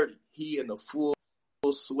 9:30, he in the full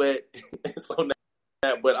sweat. So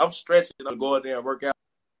now, but I'm stretching. I'm going there and work out.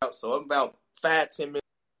 So I'm about 5-10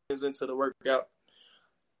 minutes into the workout.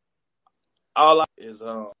 All I is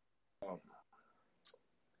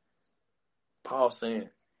Paul saying,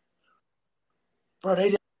 "Bro,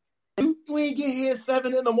 you ain't get here at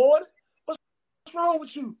 7 in the morning. What's wrong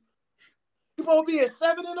with you? You supposed to be at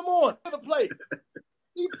 7 in the morning to play.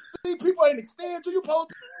 These people ain't extend to you. Supposed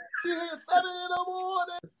to be here at 7 in the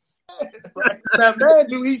morning." Right. Now, man,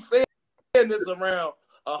 he's saying this around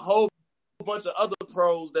a whole bunch of other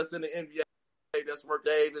pros that's in the NBA. That's Mark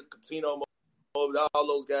Davis, Coutinho, all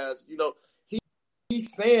those guys. You know, he's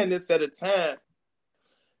saying this at a time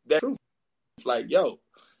that, like, yo,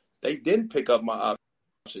 they didn't pick up my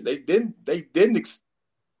option. They didn't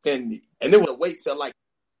extend me, and they would wait till like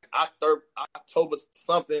October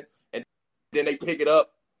something, and then they pick it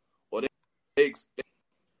up, or they extend.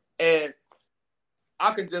 And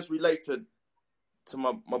I can just relate to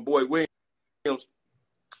my boy Williams.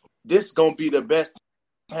 This gonna be the best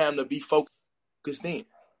time to be focused in.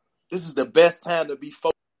 This is the best time to be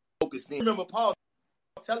focused in. Remember Paul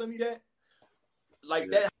telling me that? Like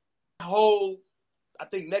that whole, I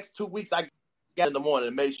think next 2 weeks I got in the morning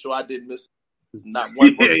and made sure I didn't miss not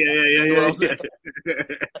one. Yeah. You get what I'm saying?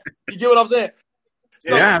 You get what I'm saying?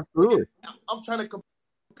 So, yeah, absolutely. I'm trying to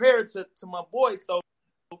compare it to my boy. So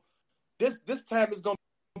this time is gonna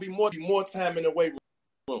be more time in the weight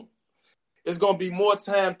room. It's gonna be more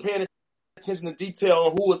time paying attention to detail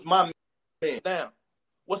on who is my man down.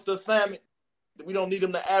 What's the assignment? We don't need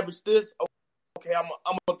him to average this. Okay,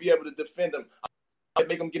 I'm gonna be able to defend him. I'm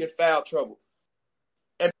make him get in foul trouble,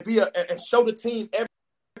 and and show the team every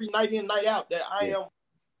night in, night out that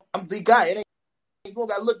I'm the guy. It ain't gonna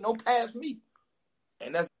gotta look no past me,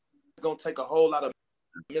 and that's gonna take a whole lot of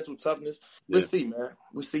mental toughness. We'll see, man.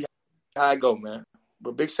 We'll see how I go, man.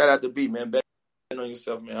 But big shout out to B, man. Bet on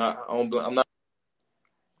yourself, man. I'm not.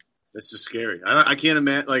 That's just scary. I can't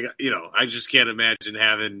imagine, I just can't imagine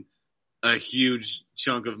having a huge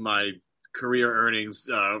chunk of my career earnings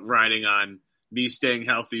riding on me staying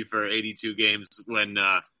healthy for 82 games when,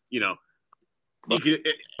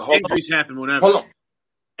 injuries happen whenever. Hold on.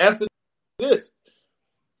 Answer this.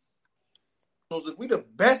 If we the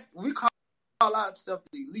best, we call ourselves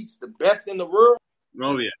the elites, the best in the world.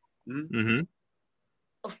 Oh, yeah. Mm-hmm. Mm-hmm.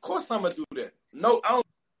 Of course I'm going to do that. No, I don't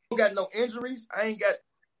got no injuries.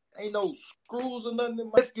 Ain't no screws or nothing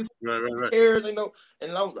in my skin. Right. Tears, ain't no,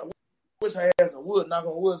 and I wish I had some wood, knock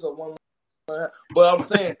on wood, so one. But I'm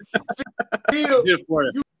saying, you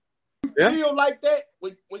feel like that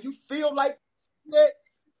when you feel like that,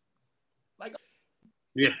 like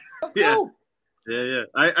let's go. Yeah.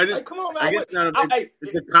 I just, like, come on, man. I guess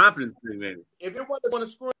it's a confidence thing, maybe. If it wasn't a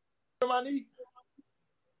screw in my knee,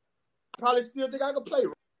 I probably still think I could play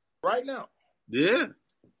right now. Yeah.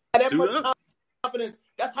 That much confidence.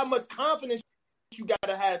 That's how much confidence you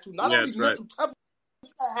gotta have to. Not only mental toughness, you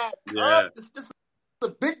gotta have confidence. This is a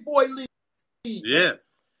big boy league. Yeah.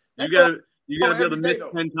 You gotta be able to miss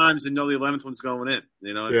 10 times and know the 11th one's going in.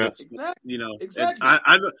 You know, exactly. Exactly.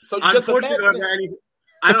 So unfortunately,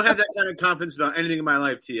 I don't have that kind of confidence about anything in my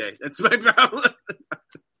life, TA. That's my problem.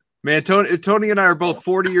 Man, Tony and I are both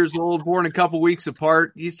 40 years old, born a couple weeks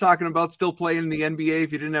apart. He's talking about still playing in the NBA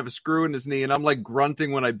if he didn't have a screw in his knee, and I'm like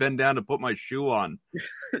grunting when I bend down to put my shoe on.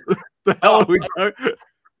 The hell are we talking?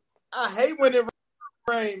 I hate when it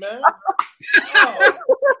rains, man.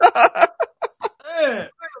 Man.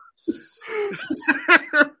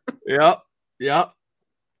 Yep.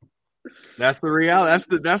 That's the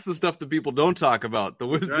reality. That's the stuff that people don't talk about. The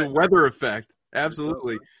weather effect.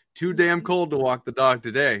 Absolutely. Too damn cold to walk the dog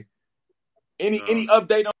today. Any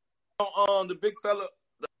update on the big fella,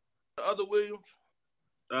 the other Williams?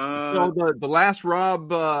 So the last Rob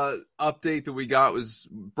update that we got was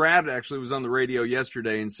Brad actually was on the radio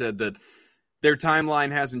yesterday and said that their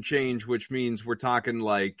timeline hasn't changed, which means we're talking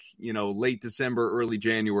like, late December, early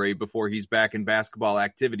January before he's back in basketball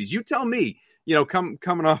activities. You tell me,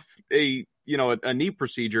 coming off a knee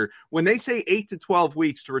procedure, when they say 8 to 12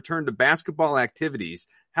 weeks to return to basketball activities,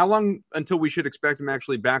 how long until we should expect him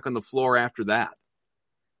actually back on the floor after that?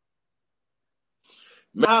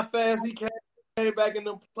 How fast he came back in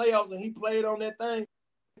the playoffs and he played on that thing,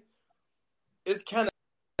 it's kind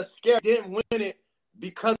of scary. Didn't win it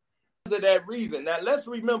because of that reason. Now, let's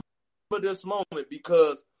remember, this moment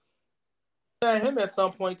because him at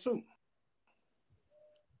some point too.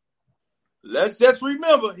 Let's just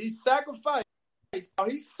remember he sacrificed. He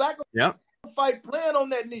sacrificed playing on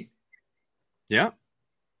that knee. Yeah.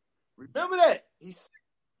 Remember that. He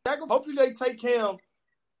sacrificed. Hopefully they take him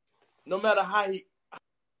no matter how he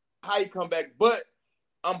come back. But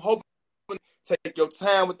I'm hoping take your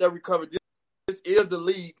time with that recovery. This is the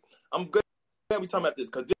league. I'm good that we talking about this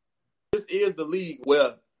because this is the league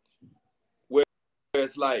where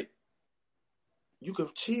it's like you can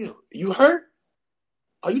chill. You hurt?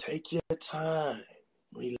 Oh, you take your time.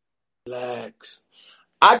 Relax.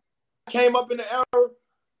 I came up in the era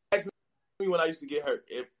asking me when I used to get hurt.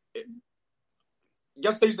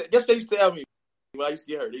 Guess they used to tell me when I used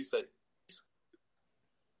to get hurt. They say,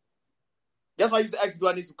 that's why I used to ask you, do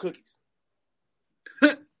I need some cookies?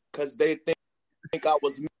 Because they think I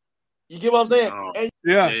was me. You get what I'm saying? Oh, and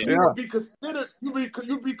you would be considered. You be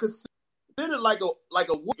considered like a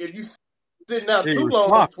if you sitting down too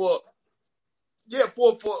long for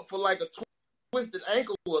like a twisted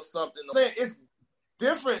ankle or something. I'm saying it's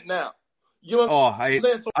different now. You know what I'm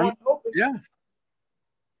saying? So I'm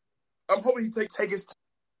hoping he take his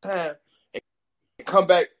time and come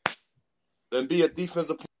back and be a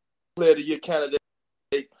defensive player of the year candidate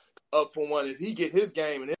up for one. If he get his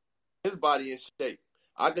game and his body in shape,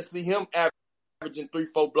 I can see him averaging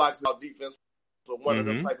 3-4 blocks out defense for one of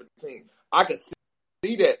them type of teams. I can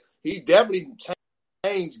see that. He definitely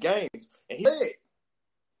changed games. And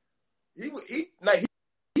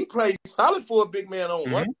he played solid for a big man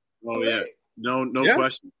on one. Oh, yeah. No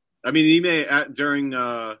question. I mean, he may during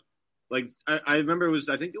I remember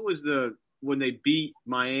I think it was when they beat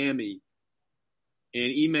Miami,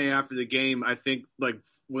 and Ime after the game, I think like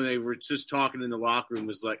when they were just talking in the locker room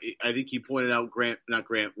was like, I think he pointed out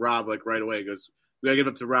Rob like right away. He goes, we gotta give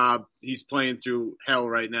it up to Rob. He's playing through hell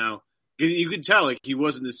right now. You could tell like he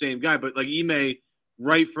wasn't the same guy, but like Ime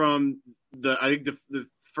right from I think the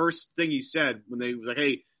first thing he said when they was like,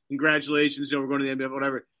 hey, congratulations, we're going to the NBA,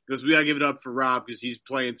 whatever. Because we got to give it up for Rob because he's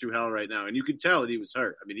playing through hell right now. And you could tell that he was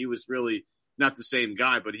hurt. I mean, he was really not the same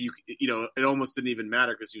guy, but it almost didn't even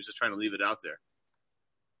matter because he was just trying to leave it out there.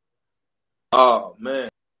 Oh, man.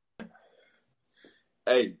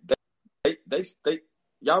 Hey, they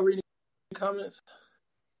y'all reading comments?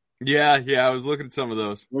 Yeah, I was looking at some of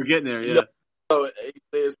those. We're getting there, yeah. Yo,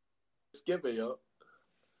 they're skipping, yo.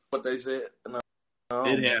 What they said.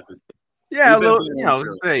 It happened. Yeah,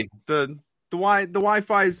 hey, the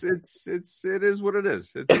Wi-Fi is it is what it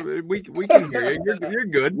is. We can hear you. You're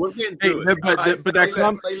good. We're getting through it.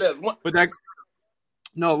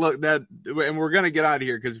 And we're gonna get out of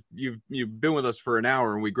here because you've been with us for an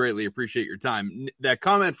hour and we greatly appreciate your time. That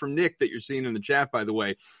comment from Nick that you're seeing in the chat, by the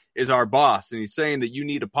way, is our boss, and he's saying that you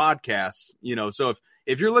need a podcast. So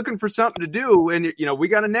if you're looking for something to do, and we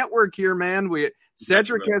got a network here, man.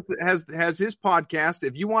 Cedric has his podcast.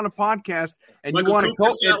 If you want a podcast and you want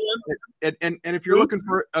to and if you're looking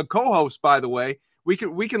for a co-host, by the way, we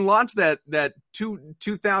can launch that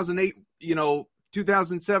 2008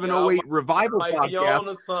 2007-08 revival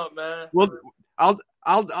podcast. Man. Well,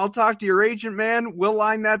 I'll talk to your agent, man. We'll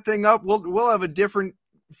line that thing up. We'll have a different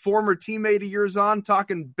former teammate of yours on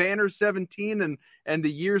talking Banner 17 and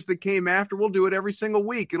the years that came after. We'll do it every single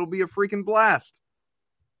week. It'll be a freaking blast.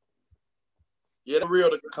 Yeah, the real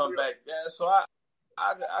to come back. Yeah, so I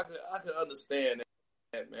can understand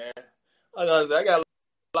that, man. I got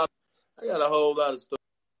a whole lot of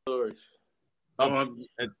stories.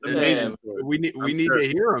 We need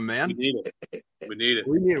to hear them, man. We need it.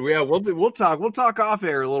 Yeah, we'll talk off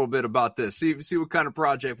air a little bit about this. See what kind of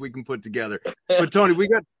project we can put together. But Tony, we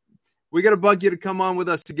got to bug you to come on with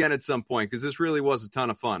us again at some point because this really was a ton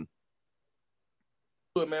of fun.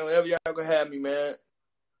 Good, man. Whenever y'all gonna have me, man.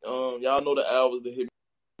 Y'all know the hours to hit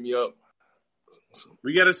me up.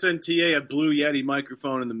 We got to send TA a Blue Yeti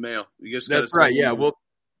microphone in the mail. That's right. Yeah, we'll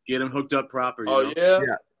get him hooked up proper. Yeah.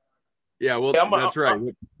 Yeah, well, that's right.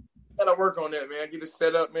 I gotta work on that, man. Get it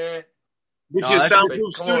set up, man. Get you a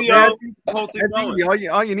soundproof studio. That's easy.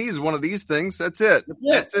 All you need is one of these things. That's it.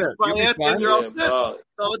 That's it. You're all set.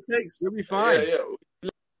 That's all it takes. You'll be fine.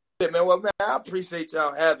 Yeah, man. Well, man, I appreciate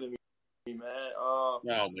y'all having me, man. Oh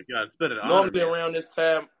my God, it's been an honor. Normally around this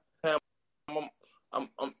time,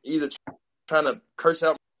 I'm either trying to curse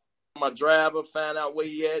out my driver, find out where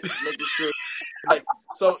he at, making sure.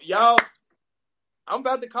 So y'all. I'm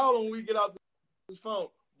about to call him when we get off this phone.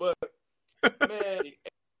 But man,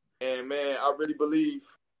 I really believe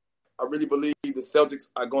the Celtics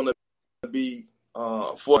are gonna be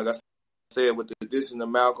for, like I said, with the addition of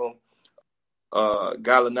Malcolm,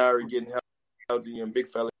 Gallinari getting healthy and big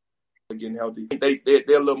fella getting healthy.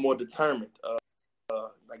 They're a little more determined.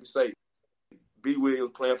 Like you say, B.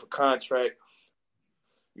 Williams playing for contract.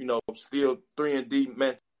 Still 3-and-D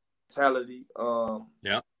mentality.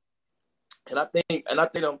 Yeah. And I think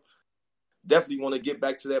I'm definitely want to get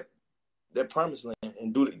back to that promised land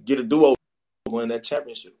and get a do-over in that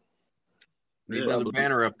championship. There's another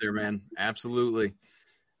banner up there, man. Absolutely.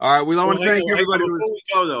 All right, we want to thank everybody. Before we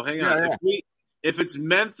go, though, hang on. Yeah. If it's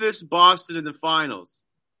Memphis, Boston in the finals,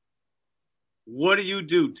 what do you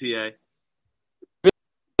do, TA?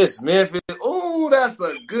 Memphis. Oh, that's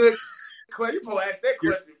a good question. You probably ask that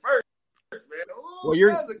question first, man. Ooh, well,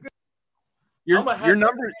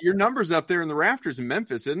 your numbers up there in the rafters in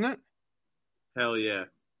Memphis, isn't it? Hell yeah.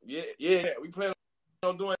 Yeah. We plan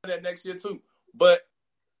on doing that next year too. But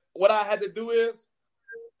what I had to do is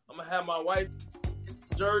I'm gonna have my wife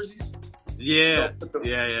jerseys. Yeah.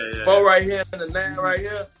 Yeah. 4 right here and the 9 right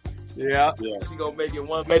here. Yeah. She gonna make it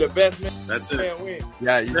one made investment. That's it. Win.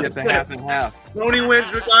 Yeah, you get the half and half. Tony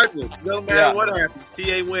wins regardless. No matter what happens,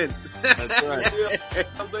 TA wins. That's right.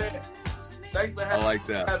 Thanks for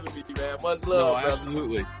having me, man. Much love. No,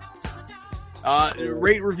 absolutely.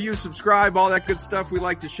 Rate, review, subscribe, all that good stuff we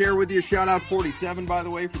like to share with you. Shout out 47, by the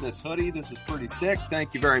way, for this hoodie. This is pretty sick.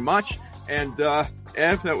 Thank you very much. And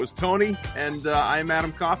Ev, that was Tony, and I'm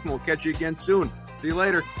Adam Kaufman. We'll catch you again soon. See you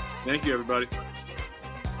later. Thank you, everybody.